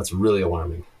really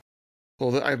alarming.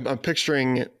 Well, I'm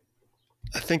picturing,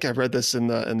 I think I read this in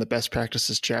the best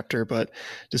practices chapter, but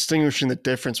distinguishing the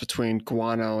difference between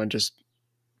guano and just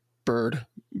bird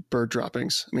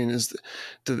droppings. I mean,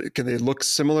 can they look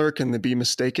similar? Can they be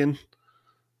mistaken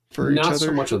for each other? Not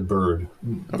so much with bird.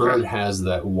 Okay. Bird has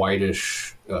that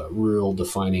whitish, real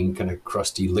defining kind of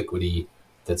crusty, liquidy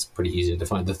that's pretty easy to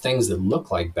define. The things that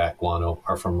look like bat guano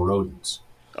are from rodents.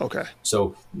 Okay.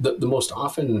 So the most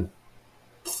often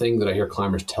thing that I hear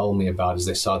climbers tell me about is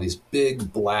they saw these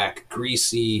big, black,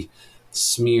 greasy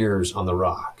smears on the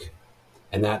rock.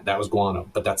 And that was guano,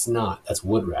 but that's not. That's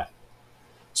wood rat.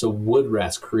 So wood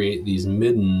rats create these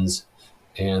middens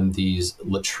and these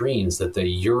latrines that they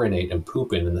urinate and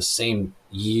poop in the same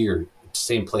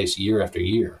place year after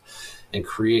year, and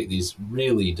create these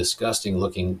really disgusting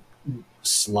looking,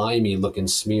 slimy looking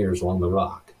smears along the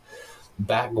rock.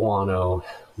 Bat guano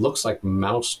looks like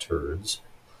mouse turds,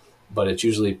 but it's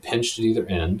usually pinched at either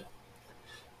end.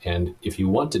 And if you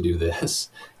want to do this,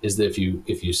 is that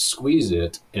if you squeeze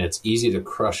it and it's easy to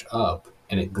crush up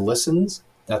and it glistens,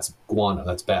 that's guano,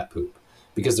 that's bat poop.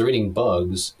 Because they're eating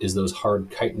bugs, is those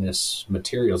hard chitinous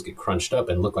materials get crunched up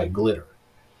and look like glitter.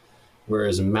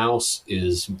 Whereas mouse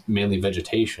is mainly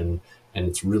vegetation, and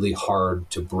it's really hard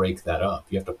to break that up.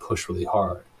 You have to push really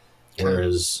hard. Okay.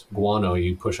 Whereas guano,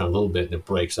 you push on a little bit and it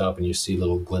breaks up and you see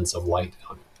little glints of light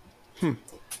on it.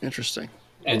 Interesting.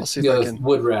 And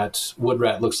wood rat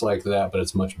looks like that, but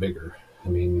it's much bigger. I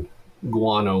mean,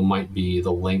 guano might be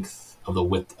the length of the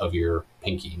width of your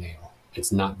pinky nail.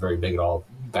 It's not very big at all.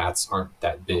 Bats aren't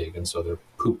that big, and so their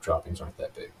poop droppings aren't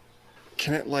that big.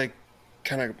 Can it like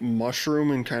kind of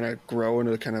mushroom and kind of grow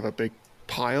into kind of a big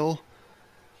pile?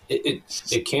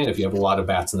 It can if you have a lot of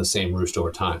bats in the same roost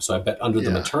over time. So I bet under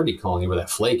the maternity colony where that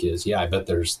flake is, I bet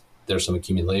there's some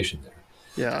accumulation there.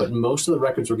 Yeah. But most of the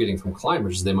records we're getting from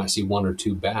climbers is they might see one or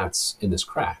two bats in this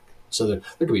crack. So there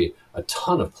could be a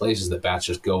ton of places that bats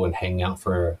just go and hang out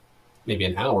for maybe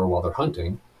an hour while they're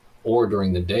hunting, or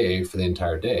during the day for the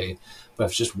entire day. But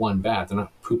if it's just one bat, they're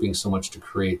not pooping so much to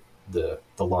create the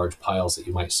large piles that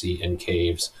you might see in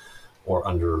caves or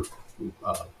under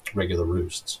regular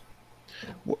roosts.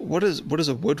 What is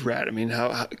a wood rat? I mean,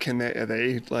 how can are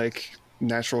they like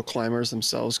natural climbers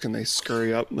themselves? Can they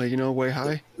scurry up, like, way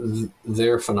high?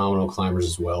 They're phenomenal climbers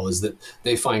as well, is that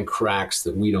they find cracks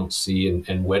that we don't see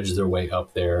and wedge their way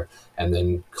up there and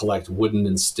then collect wooden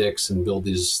and sticks and build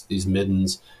these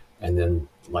middens. And then,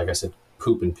 like I said,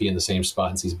 poop and pee in the same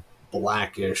spot and these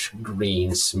blackish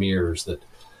green smears that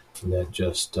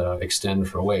just extend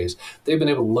for ways. They've been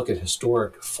able to look at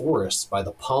historic forests by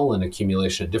the pollen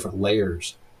accumulation at different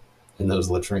layers in those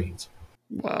latrines.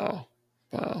 Wow.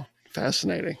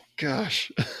 Fascinating.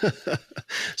 Gosh.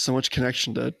 So much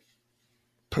connection to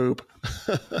poop.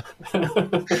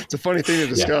 It's a funny thing to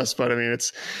discuss, but I mean,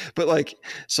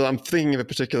 so I'm thinking of a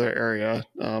particular area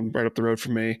right up the road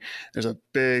from me. It's a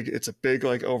big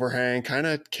like overhang, kind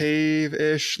of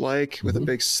cave-ish, like with a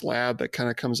big slab that kind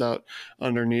of comes out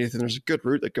underneath, and there's a good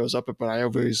route that goes up it, but I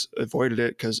always avoided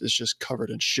it because it's just covered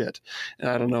in shit. And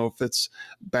I don't know if it's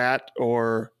bat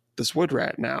or this wood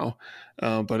rat now,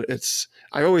 but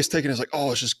I always take it as like,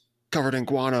 oh, it's just covered in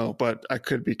guano, but I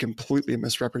could be completely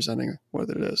misrepresenting what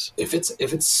it is. If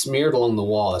it's smeared along the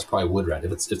wall, that's probably wood rat.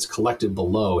 If it's collected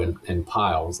below in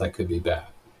piles, that could be bad.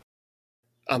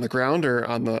 On the ground or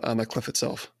on the cliff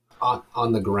itself?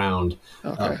 On the ground.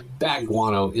 Okay. Bat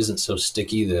guano isn't so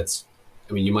sticky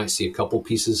you might see a couple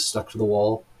pieces stuck to the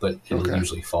wall, but it'll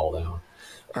usually fall down.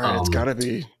 All right, it's got to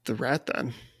be the rat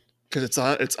then, because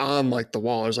it's on like the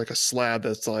wall. There's like a slab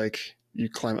that's like you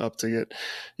climb up to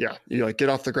you like get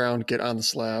off the ground, get on the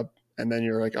slab, and then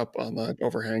you're like up on the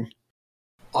overhang.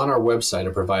 On our website,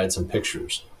 I provided some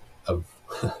pictures of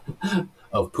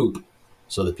of poop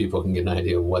so that people can get an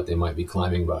idea of what they might be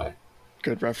climbing by.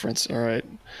 Good reference. All right.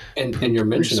 And your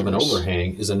mention of an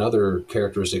overhang is another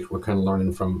characteristic we're kind of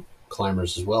learning from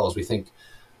climbers as well, as we think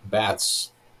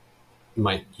bats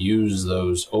might use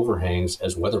those overhangs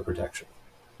as weather protection.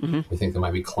 We think they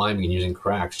might be climbing and using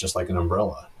cracks just like an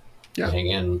umbrella. To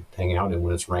hang out in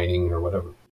when it's raining or whatever.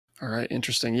 All right.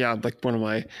 Interesting. Yeah. Like one of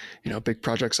my, big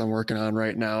projects I'm working on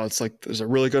right now, it's like, there's a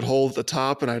really good hole at the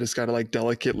top and I just got to like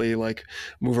delicately like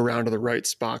move around to the right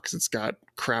spot because it's got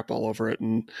crap all over it.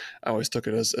 And I always took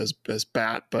it as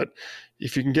bat, but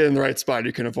if you can get in the right spot,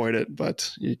 you can avoid it,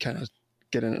 but you kind of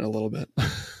get in it a little bit.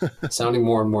 Sounding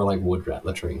more and more like wood rat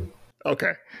latrine.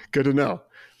 Okay. Good to know.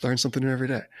 Learn something new every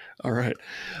day. All right.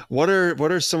 What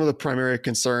are some of the primary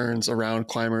concerns around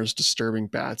climbers disturbing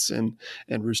bats and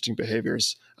roosting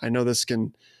behaviors? I know this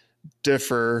can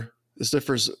differ. This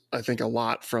differs, I think, a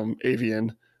lot from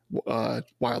avian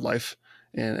wildlife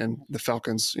and the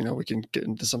falcons. We can get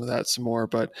into some of that some more.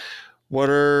 But what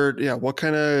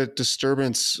kind of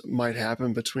disturbance might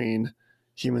happen between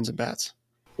humans and bats?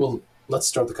 Well, let's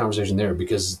start the conversation there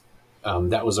because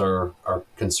that was our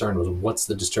concern was what's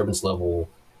the disturbance level,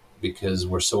 because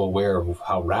we're so aware of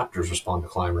how raptors respond to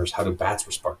climbers. How do bats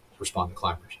respond to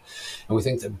climbers? And we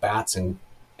think that bats and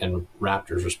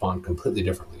raptors respond completely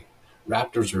differently.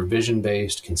 Raptors are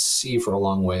vision-based, can see for a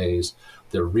long ways.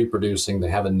 They're reproducing.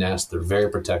 They have a nest. They're very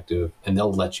protective, and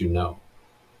they'll let you know,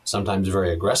 sometimes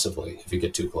very aggressively if you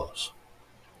get too close.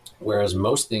 Whereas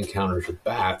most of the encounters with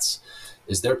bats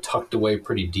is they're tucked away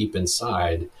pretty deep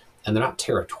inside, and they're not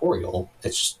territorial.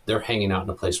 It's just they're hanging out in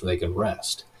a place where they can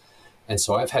rest. And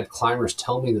so I've had climbers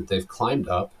tell me that they've climbed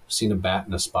up, seen a bat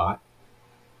in a spot,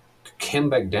 come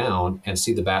back down and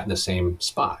see the bat in the same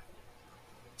spot.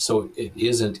 So it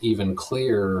isn't even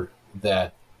clear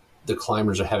that the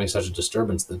climbers are having such a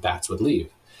disturbance that bats would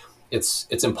leave. It's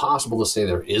impossible to say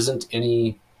there isn't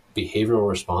any behavioral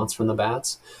response from the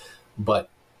bats, but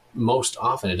most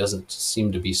often it doesn't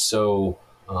seem to be so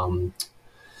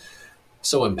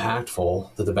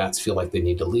impactful that the bats feel like they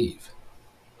need to leave.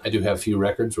 I do have a few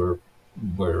records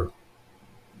where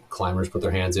climbers put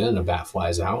their hands in and a bat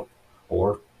flies out,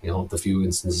 or the few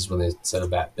instances when they said a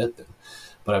bat bit them.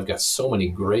 But I've got so many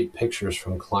great pictures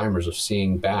from climbers of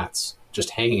seeing bats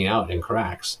just hanging out in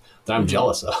cracks that I'm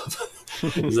jealous of.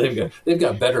 they've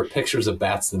got better pictures of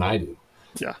bats than I do.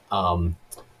 Yeah.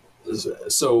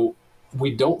 So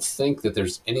we don't think that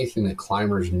there's anything that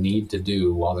climbers need to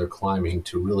do while they're climbing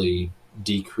to really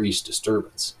decrease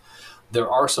disturbance. There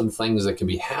are some things that can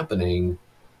be happening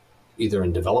either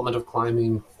in development of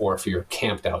climbing or if you're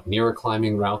camped out near a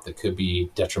climbing route that could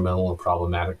be detrimental or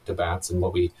problematic to bats. And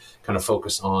what we kind of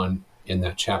focus on in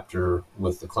that chapter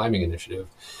with the climbing initiative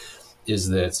is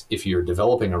that if you're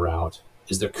developing a route,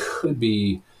 is there could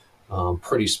be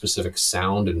pretty specific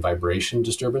sound and vibration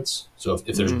disturbance. So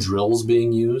if there's drills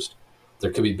being used,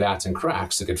 there could be bats and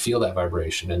cracks that could feel that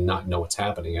vibration and not know what's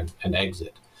happening and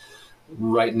exit.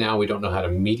 Right now, we don't know how to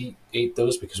mediate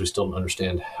those because we still don't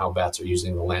understand how bats are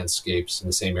using the landscapes in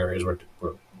the same areas where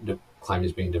climbing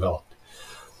is being developed.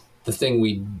 The thing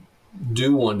we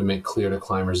do want to make clear to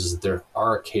climbers is that there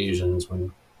are occasions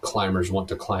when climbers want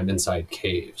to climb inside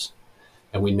caves.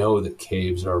 And we know that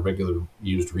caves are a regular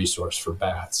used resource for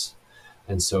bats.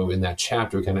 And so in that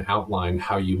chapter, we kind of outline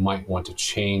how you might want to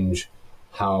change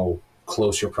how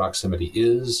close your proximity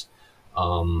is.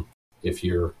 If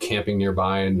you're camping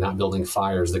nearby and not building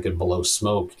fires that could blow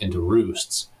smoke into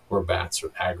roosts where bats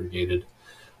are aggregated.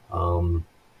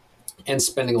 And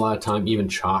spending a lot of time, even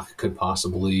dust could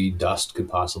possibly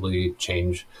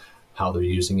change how they're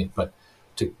using it. But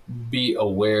to be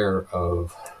aware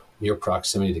of your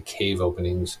proximity to cave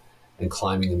openings and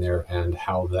climbing in there and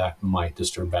how that might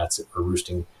disturb bats that are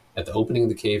roosting at the opening of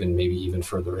the cave and maybe even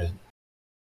further in.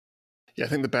 Yeah, I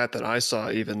think the bat that I saw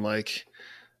even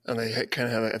and they kind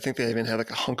of had, I think they even had like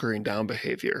a hunkering down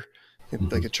behavior.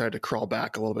 Like it tried to crawl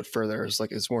back a little bit further.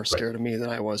 It's more scared of me than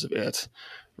I was of it.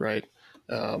 Right.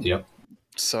 Yep.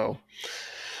 So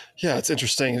yeah, it's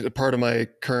interesting. Part of my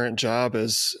current job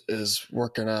is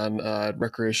working on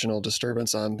recreational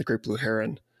disturbance on the great blue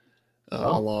heron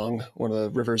along one of the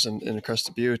rivers in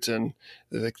Crested Butte. And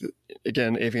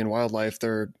again, avian wildlife,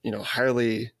 they're,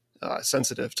 highly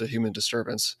sensitive to human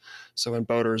disturbance. So when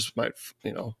boaters might,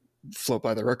 float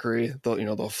by the rookery,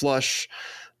 they'll flush,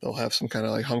 they'll have some kind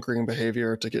of like hunkering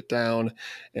behavior to get down.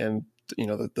 And,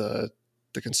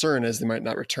 the concern is they might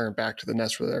not return back to the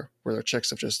nest where their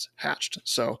chicks have just hatched.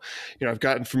 So, I've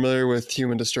gotten familiar with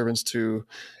human disturbance to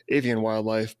avian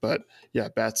wildlife, but yeah,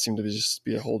 bats seem to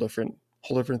be a whole different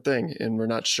thing. And we're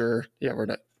not sure. Yeah, we're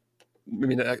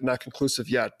not conclusive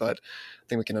yet, but I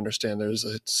think we can understand there's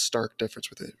a stark difference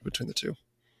between the two.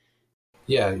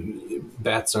 Yeah,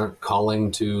 bats aren't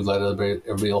calling to let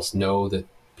everybody else know that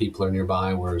people are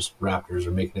nearby, whereas raptors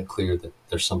are making it clear that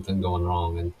there's something going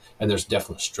wrong. And there's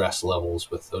definite stress levels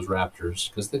with those raptors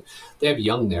because they have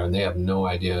young there and they have no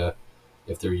idea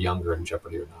if their young are in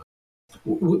jeopardy or not.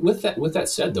 With that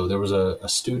said, though, there was a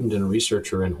student and a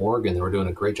researcher in Oregon that were doing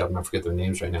a great job. I forget their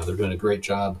names right now. They're doing a great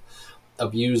job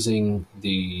of using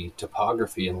the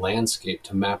topography and landscape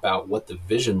to map out what the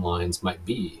vision lines might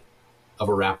be of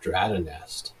a raptor at a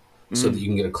nest, so that you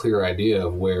can get a clear idea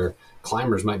of where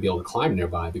climbers might be able to climb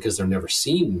nearby because they're never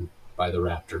seen by the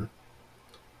raptor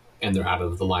and they're out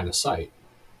of the line of sight.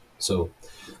 So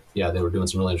yeah, they were doing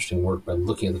some really interesting work by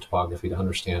looking at the topography to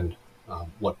understand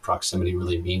what proximity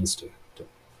really means to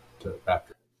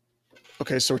raptor.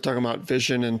 Okay, so we're talking about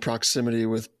vision and proximity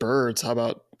with birds. How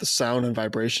about the sound and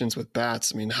vibrations with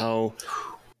bats? I mean,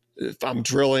 if I'm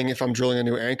drilling a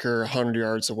new anchor 100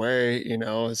 yards away,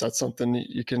 is that something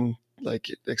you can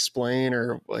explain,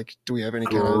 or do we have any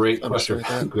kind Great of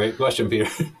question? Great question, Peter.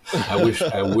 I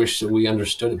wish that we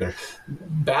understood it better.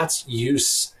 Bats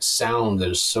use sound that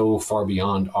is so far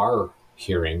beyond our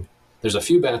hearing. There's a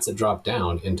few bats that drop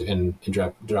down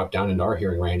drop down into our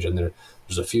hearing range, and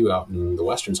there's a few out in the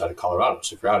western side of Colorado.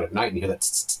 So if you're out at night and you hear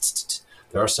that,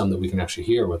 there are some that we can actually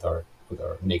hear with our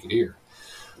naked ear.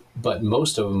 But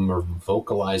most of them are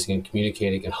vocalizing and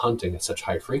communicating and hunting at such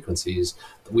high frequencies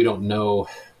that we don't know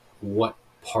what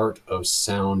part of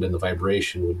sound and the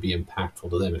vibration would be impactful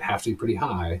to them. It'd have to be pretty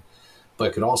high, but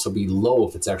it could also be low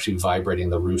if it's actually vibrating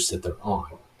the roost that they're on.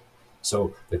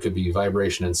 So there could be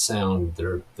vibration and sound that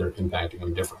are impacting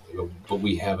them differently. But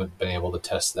we haven't been able to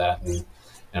test that, and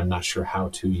I'm not sure how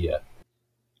to yet.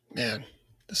 Man,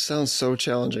 this sounds so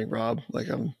challenging, Rob.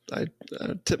 I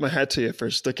tip my hat to you for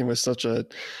sticking with such a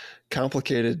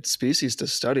complicated species to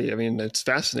study. I mean, it's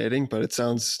fascinating, but it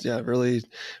sounds, really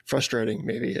frustrating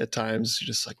maybe at times. You're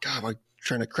just like, God, I'm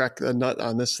trying to crack the nut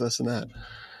on this, and that.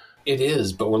 It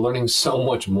is, but we're learning so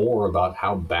much more about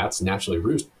how bats naturally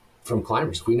roost from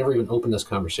climbers. If we never even opened this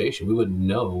conversation, we wouldn't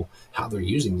know how they're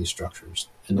using these structures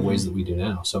in the ways that we do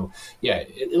now. So yeah,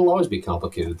 it'll always be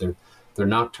complicated. They're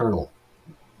nocturnal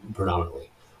predominantly.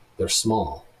 They're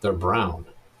small. They're brown.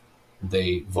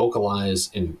 They vocalize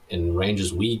in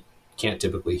ranges we can't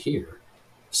typically hear.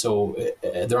 So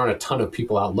there aren't a ton of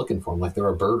people out looking for them, like there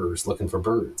are birders looking for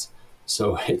birds.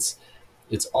 So it's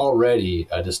already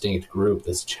a distinct group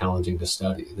that's challenging to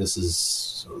study.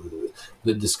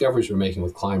 The discoveries we're making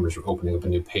with climbers are opening up a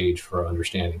new page for our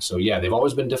understanding. So yeah, they've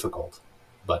always been difficult,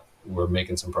 but we're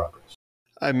making some progress.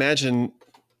 I imagine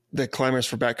the Climbers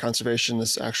for Bat Conservation,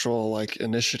 this actual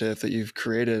initiative that you've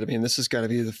created, I mean, this has got to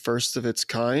be the first of its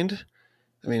kind.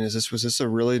 I mean, was this a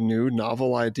really new,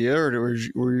 novel idea, or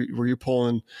were you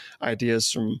pulling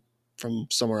ideas from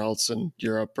somewhere else in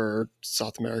Europe or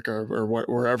South America or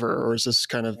wherever, or is this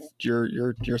kind of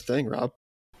your thing, Rob?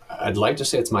 I'd like to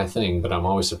say it's my thing, but I'm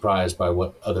always surprised by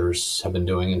what others have been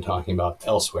doing and talking about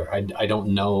elsewhere. I don't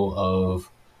know of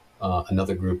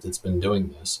another group that's been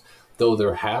doing this, though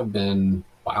there have been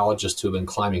biologists who have been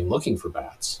climbing looking for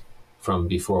bats from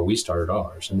before we started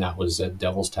ours, and that was at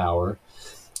Devil's Tower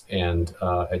and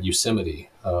at Yosemite,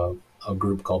 a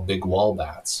group called Big Wall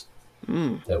Bats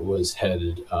that was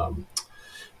headed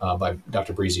by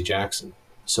Dr. Breezy Jackson.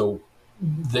 So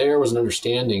there was an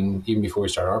understanding, even before we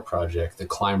started our project, that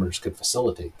climbers could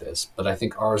facilitate this. But I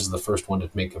think ours is the first one to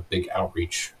make a big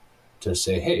outreach to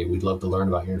say, hey, we'd love to learn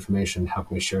about your information. How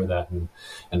can we share that and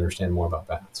understand more about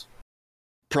bats?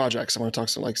 Projects. I want to talk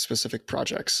some like specific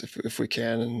projects if we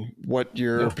can, and what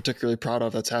you're particularly proud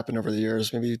of that's happened over the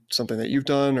years, maybe something that you've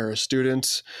done or a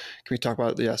student. Can we talk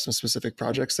about some specific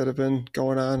projects that have been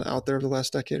going on out there over the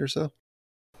last decade or so?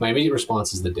 My immediate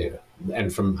response is the data,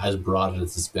 and from as broad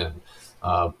as it's been.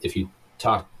 If you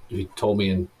told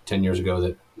me 10 years ago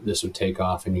that this would take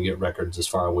off and you get records as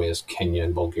far away as Kenya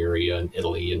and Bulgaria and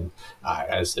Italy, and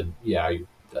I said,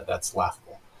 that's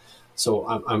laughable. So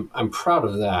I'm proud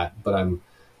of that, but I'm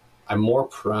more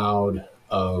proud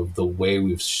of the way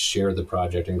we've shared the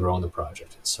project and grown the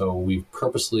project. So we've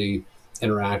purposely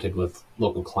interacted with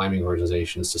local climbing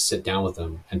organizations to sit down with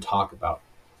them and talk about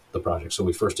the project. So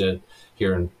we first did it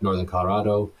here in northern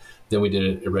Colorado. Then we did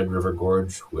it at Red River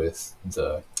Gorge with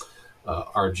the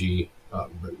RRGCC,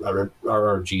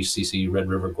 Red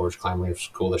River Gorge Climbers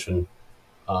Coalition,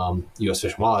 U.S.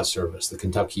 Fish and Wildlife Service, the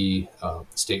Kentucky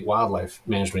State Wildlife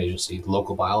Management Agency,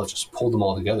 local biologists pulled them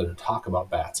all together to talk about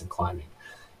bats and climbing.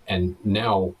 And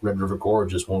now Red River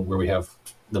Gorge is one where we have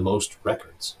the most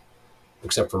records,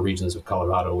 except for regions of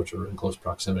Colorado, which are in close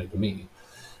proximity to me.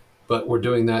 But we're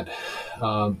doing that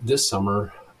this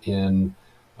summer in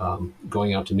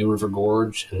going out to New River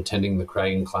Gorge and attending the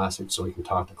Cragging Classic so we can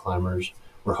talk to climbers.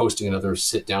 We're hosting another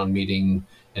sit-down meeting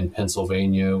in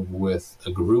Pennsylvania with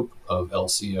a group of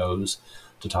LCOs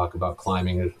to talk about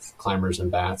climbers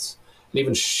and bats, and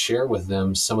even share with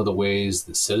them some of the ways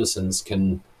that citizens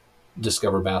can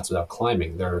discover bats without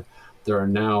climbing. There are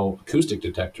now acoustic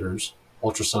detectors,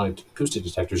 ultrasonic acoustic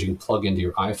detectors you can plug into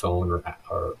your iPhone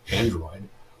or Android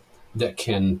that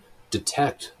can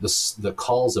detect the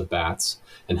calls of bats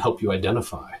and help you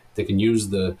identify. They can use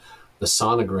the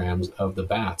sonograms of the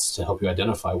bats to help you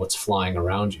identify what's flying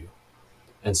around you.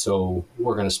 And so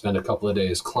we're going to spend a couple of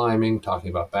days climbing, talking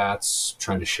about bats,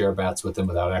 trying to share bats with them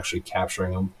without actually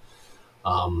capturing them.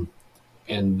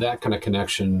 And that kind of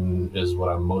connection is what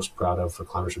I'm most proud of for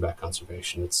Climbers for Bat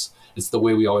Conservation. It's the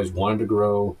way we always wanted to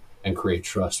grow and create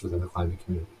trust within the climbing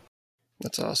community.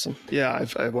 That's awesome. Yeah,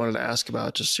 I wanted to ask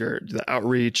about just the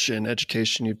outreach and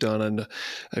education you've done, and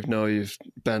I know you've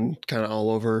been kind of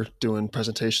all over doing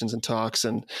presentations and talks,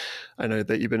 and I know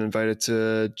that you've been invited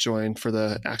to join for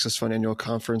the Access Fund annual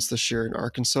conference this year in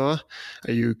Arkansas.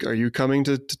 Are you coming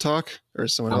to talk, or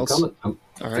is someone else? I'm coming.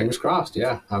 All right. Fingers crossed.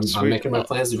 Yeah, I'm making my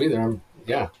plans to be there.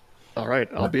 All right,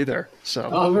 I'll be there.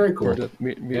 So, very cool. To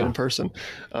meet in person.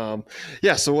 So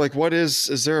like, what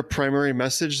is there a primary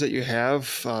message that you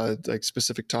have, like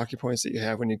specific talking points that you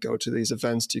have when you go to these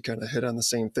events? Do you kind of hit on the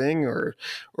same thing, or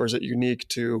is it unique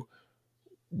to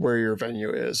where your venue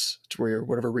is, to where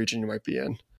whatever region you might be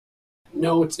in?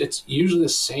 No, it's usually the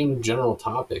same general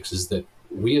topics. Is that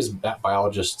we as bat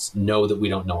biologists know that we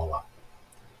don't know a lot.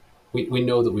 We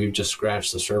know that we've just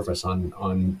scratched the surface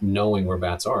on knowing where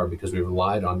bats are because we've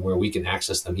relied on where we can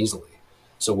access them easily.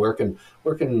 So where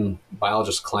can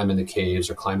biologists climb into caves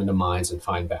or climb into mines and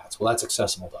find bats? Well, that's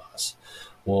accessible to us.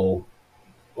 Well,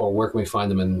 or where can we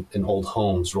find them in old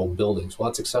homes or old buildings? Well,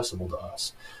 that's accessible to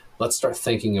us. Let's start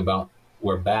thinking about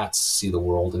where bats see the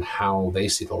world and how they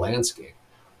see the landscape,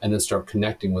 and then start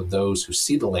connecting with those who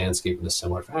see the landscape in a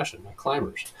similar fashion, like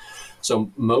climbers. So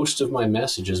most of my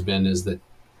message is that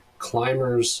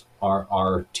climbers are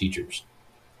our teachers.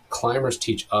 Climbers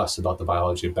teach us about the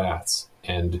biology of bats,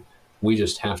 and we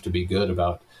just have to be good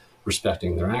about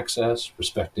respecting their access,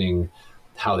 respecting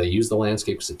how they use the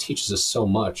landscape, because it teaches us so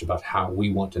much about how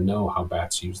we want to know how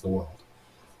bats use the world.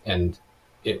 And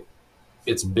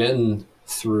it's been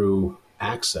through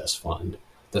Access Fund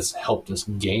that's helped us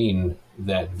gain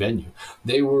that venue.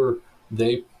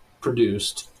 They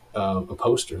produced a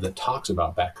poster that talks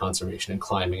about bat conservation and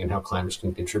climbing and how climbers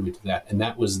can contribute to that. And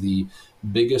that was the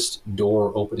biggest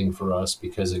door opening for us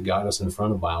because it got us in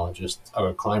front of biologists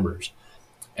or climbers.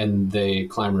 And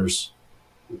climbers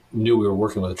knew we were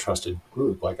working with a trusted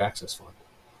group like Access Fund.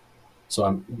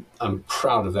 So I'm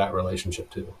proud of that relationship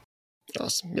too.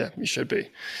 Awesome. Yeah, you should be.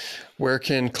 Where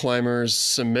can climbers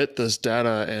submit this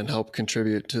data and help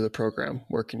contribute to the program?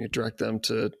 Where can you direct them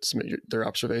to submit their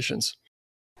observations?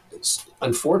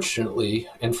 Unfortunately,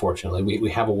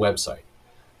 we have a website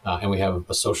and we have a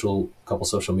couple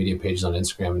social media pages on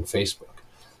Instagram and Facebook.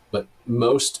 But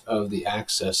most of the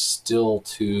access still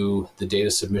to the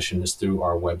data submission is through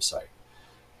our website.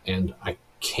 And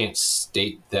can't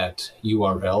state that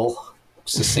URL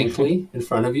succinctly in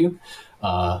front of you,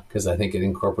 because I think it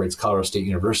incorporates Colorado State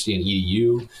University and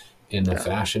EDU in a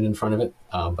fashion in front of it.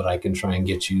 But I can try and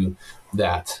get you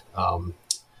that,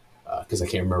 because I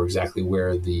can't remember exactly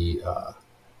where the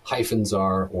hyphens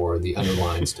are or the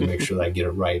underlines to make sure that I get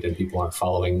it right and people aren't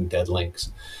following dead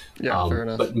links. Yeah, fair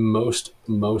enough. But most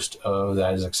of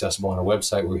that is accessible on our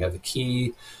website, where we have the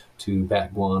key to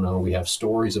bat guano. We have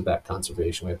stories of bat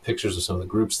conservation. We have pictures of some of the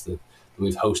groups that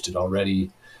we've hosted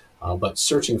already. But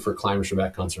searching for climbers for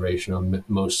bat conservation,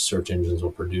 most search engines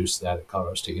will produce that at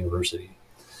Colorado State University.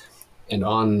 And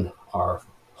on our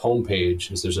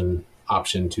homepage, there's an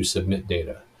option to submit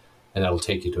data, and that'll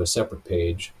take you to a separate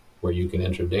page where you can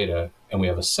enter data. And we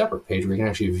have a separate page where you can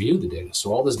actually view the data.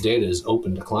 So all this data is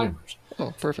open to climbers.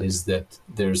 Oh, perfect. Is that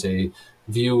there's a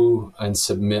view and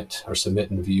submit, or submit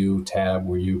and view tab,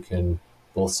 where you can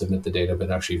both submit the data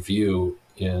but actually view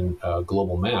in a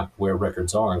global map where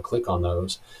records are, and click on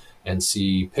those and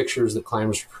see pictures that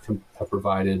climbers have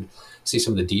provided, see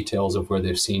some of the details of where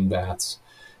they've seen bats.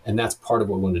 And that's part of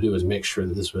what we want to do, is make sure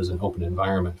that this was an open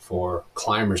environment for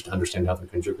climbers to understand how they're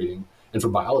contributing, and for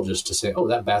biologists to say, oh,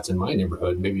 that bat's in my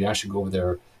neighborhood. Maybe I should go over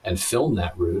there and film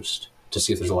that roost to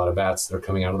see if there's a lot of bats that are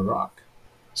coming out of the rock.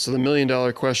 So the $1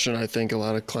 million question I think a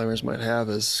lot of climbers might have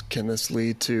is, can this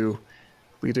lead to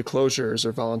closures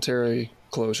or voluntary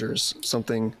closures,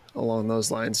 something along those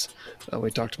lines?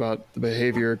 We talked about the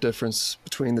behavior difference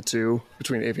between the two,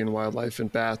 between avian wildlife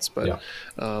and bats, but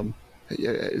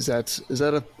is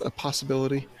that a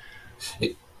possibility?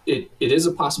 It is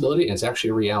a possibility, and it's actually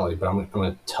a reality. But I'm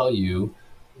going to tell you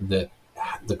that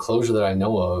the closure that I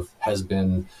know of has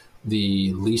been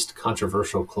the least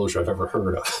controversial closure I've ever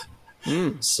heard of.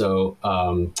 So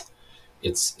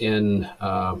it's in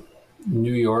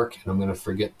New York, and I'm going to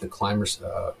forget the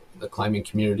climbing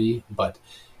community, but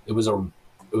it was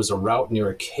a route near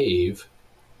a cave,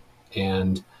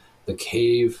 and the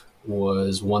cave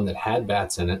was one that had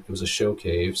bats in it. It was a show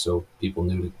cave, so people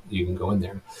knew you can go in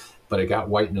there, but it got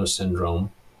white nose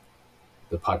syndrome.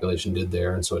 The population did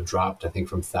there, and so it dropped, I think,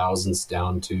 from thousands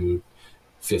down to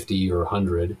 50 or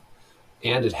 100.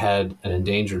 And it had an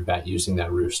endangered bat using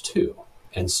that roost too.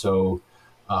 And so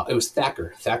it was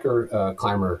Thacker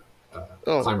Climbers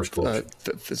School.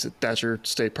 Is it Thatcher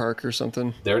State Park or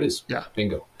something? There it is. Yeah.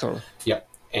 Bingo. Totally. Yep.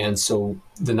 And so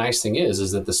the nice thing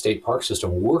is that the state park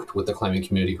system worked with the climbing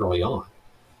community early on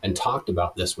and talked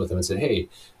about this with them and said, hey,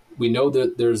 we know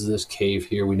that there's this cave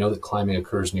here. We know that climbing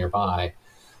occurs nearby,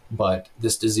 but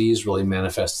this disease really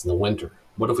manifests in the winter.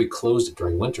 What if we closed it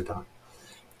during wintertime?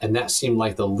 And that seemed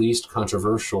like the least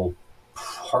controversial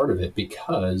part of it,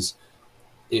 because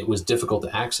it was difficult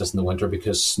to access in the winter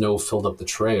because snow filled up the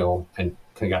trail and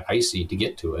kind of got icy to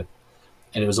get to it.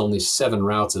 And it was only 7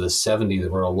 routes of the 70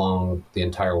 that were along the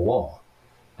entire wall.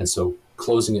 And so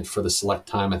closing it for the select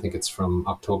time, I think it's from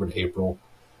October to April,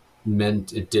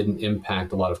 meant it didn't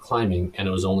impact a lot of climbing, and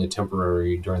it was only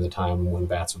temporary during the time when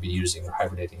bats would be using or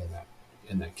hibernating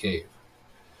in that cave.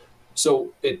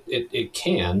 So it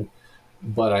can,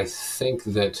 but I think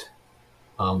that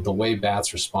the way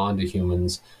bats respond to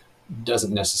humans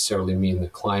doesn't necessarily mean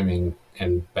that climbing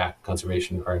and bat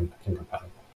conservation are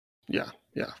incompatible.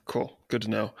 Yeah, cool. Good to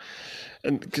know.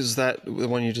 And because the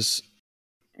one you just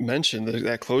mentioned,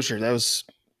 that closure, that was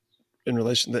in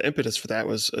relation, the impetus for that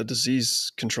was a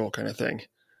disease control kind of thing,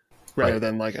 rather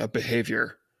than like a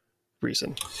behavior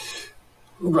reason.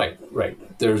 Right.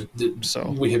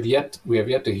 We have yet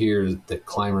to hear that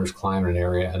climbers climb an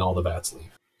area and all the bats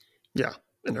leave. Yeah,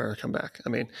 and never come back. I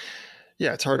mean,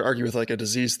 yeah, it's hard to argue with like a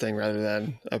disease thing rather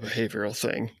than a behavioral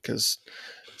thing, because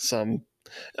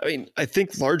I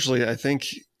think largely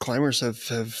climbers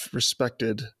have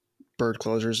respected bird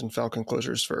closures and falcon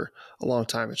closures for a long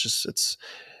time.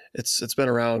 It's been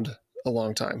around a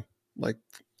long time. Like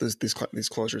these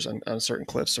closures on certain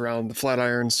cliffs around the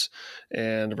Flatirons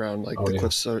and around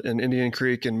cliffs in Indian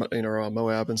Creek and around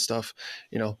Moab and stuff.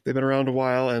 They've been around a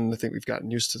while, and I think we've gotten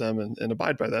used to them and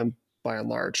abide by them by and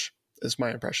large, is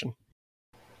my impression.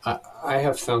 I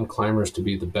have found climbers to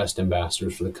be the best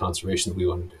ambassadors for the conservation that we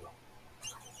want to do.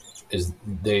 Is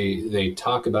they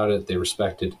talk about it, they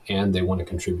respect it, and they want to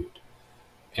contribute.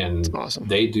 And awesome.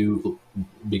 They do,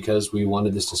 because we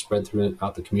wanted this to spread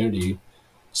throughout the community,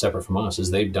 separate from us,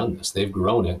 is they've done this. They've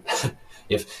grown it.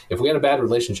 If we had a bad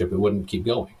relationship, it wouldn't keep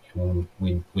going. And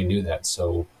we knew that.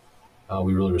 So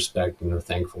we really respect and are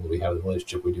thankful that we have the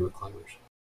relationship we do with climbers.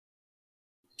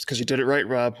 It's because you did it right,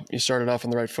 Rob. You started off on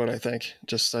the right foot, I think.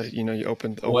 Just, you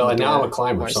opened well, and now I'm a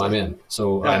climber, wisely. So I'm in.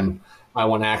 So I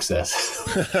want access.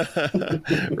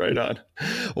 Right on.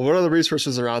 Well, what other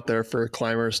resources are out there for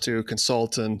climbers to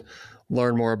consult and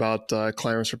learn more about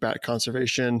climbers for bat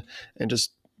conservation and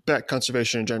just bat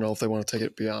conservation in general if they want to take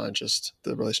it beyond just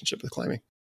the relationship with climbing.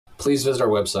 Please visit our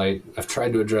website. I've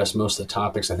tried to address most of the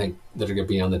topics I think that are going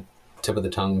to be on the tip of the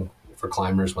tongue for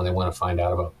climbers when they want to find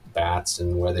out about bats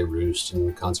and where they roost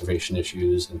and conservation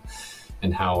issues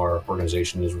and how our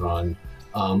organization is run.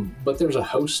 But there's a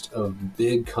host of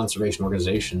big conservation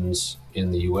organizations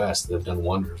in the U.S. that have done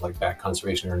wonders, like Bat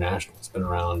Conservation International. It's been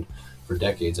around for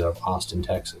decades out of Austin,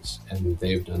 Texas, and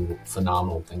they've done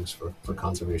phenomenal things for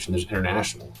conservation. There's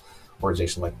international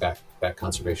organizations like Bat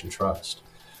Conservation Trust.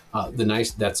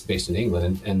 That's based in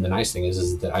England, and the nice thing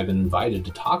is that I've been invited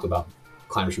to talk about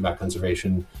climbers for bat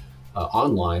conservation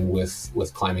online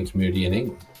with climbing community in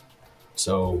England.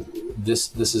 So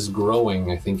this is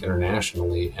growing, I think,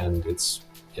 internationally, and it's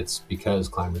because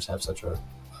climbers have such a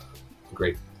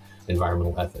great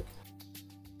environmental ethic.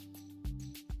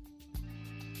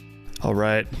 All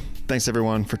right. Thanks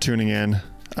everyone for tuning in.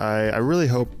 I really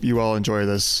hope you all enjoy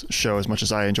this show as much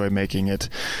as I enjoy making it.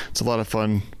 It's a lot of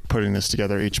fun putting this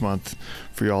together each month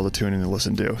for you all to tune in and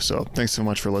listen to. So thanks so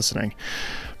much for listening.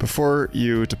 Before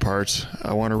you depart,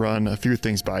 I want to run a few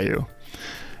things by you.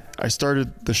 I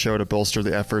started the show to bolster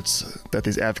the efforts that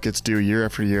these advocates do year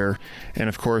after year, and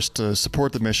of course to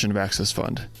support the mission of Access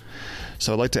Fund.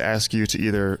 So I'd like to ask you to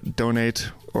either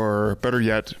donate or, better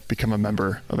yet, become a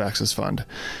member of Access Fund.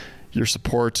 Your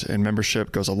support and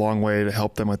membership goes a long way to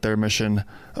help them with their mission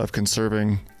of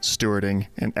conserving, stewarding,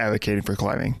 and advocating for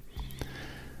climbing.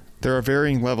 There are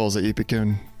varying levels that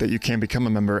you can become a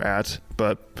member at,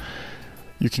 but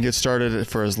you can get started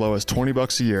for as low as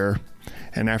 $20 a year,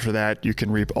 and after that you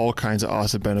can reap all kinds of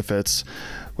awesome benefits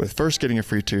with first getting a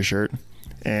free t-shirt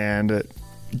and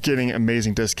getting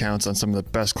amazing discounts on some of the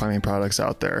best climbing products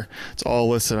out there. It's all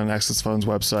listed on Access Fund's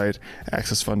website,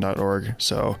 accessfund.org,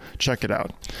 so check it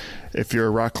out. If you're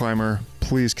a rock climber,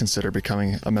 please consider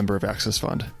becoming a member of Access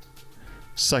Fund.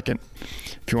 Second,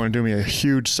 if you want to do me a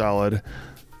huge solid,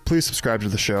 please subscribe to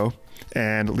the show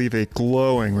and leave a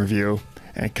glowing review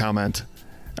and comment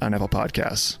on Apple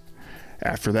Podcasts.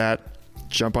 After that,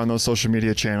 jump on those social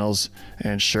media channels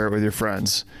and share it with your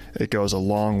friends. It goes a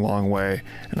long, long way,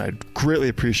 and I'd greatly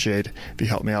appreciate if you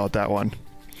help me out with that one.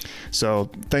 So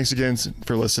thanks again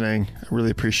for listening. I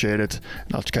really appreciate it,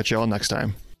 and I'll catch you all next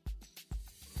time.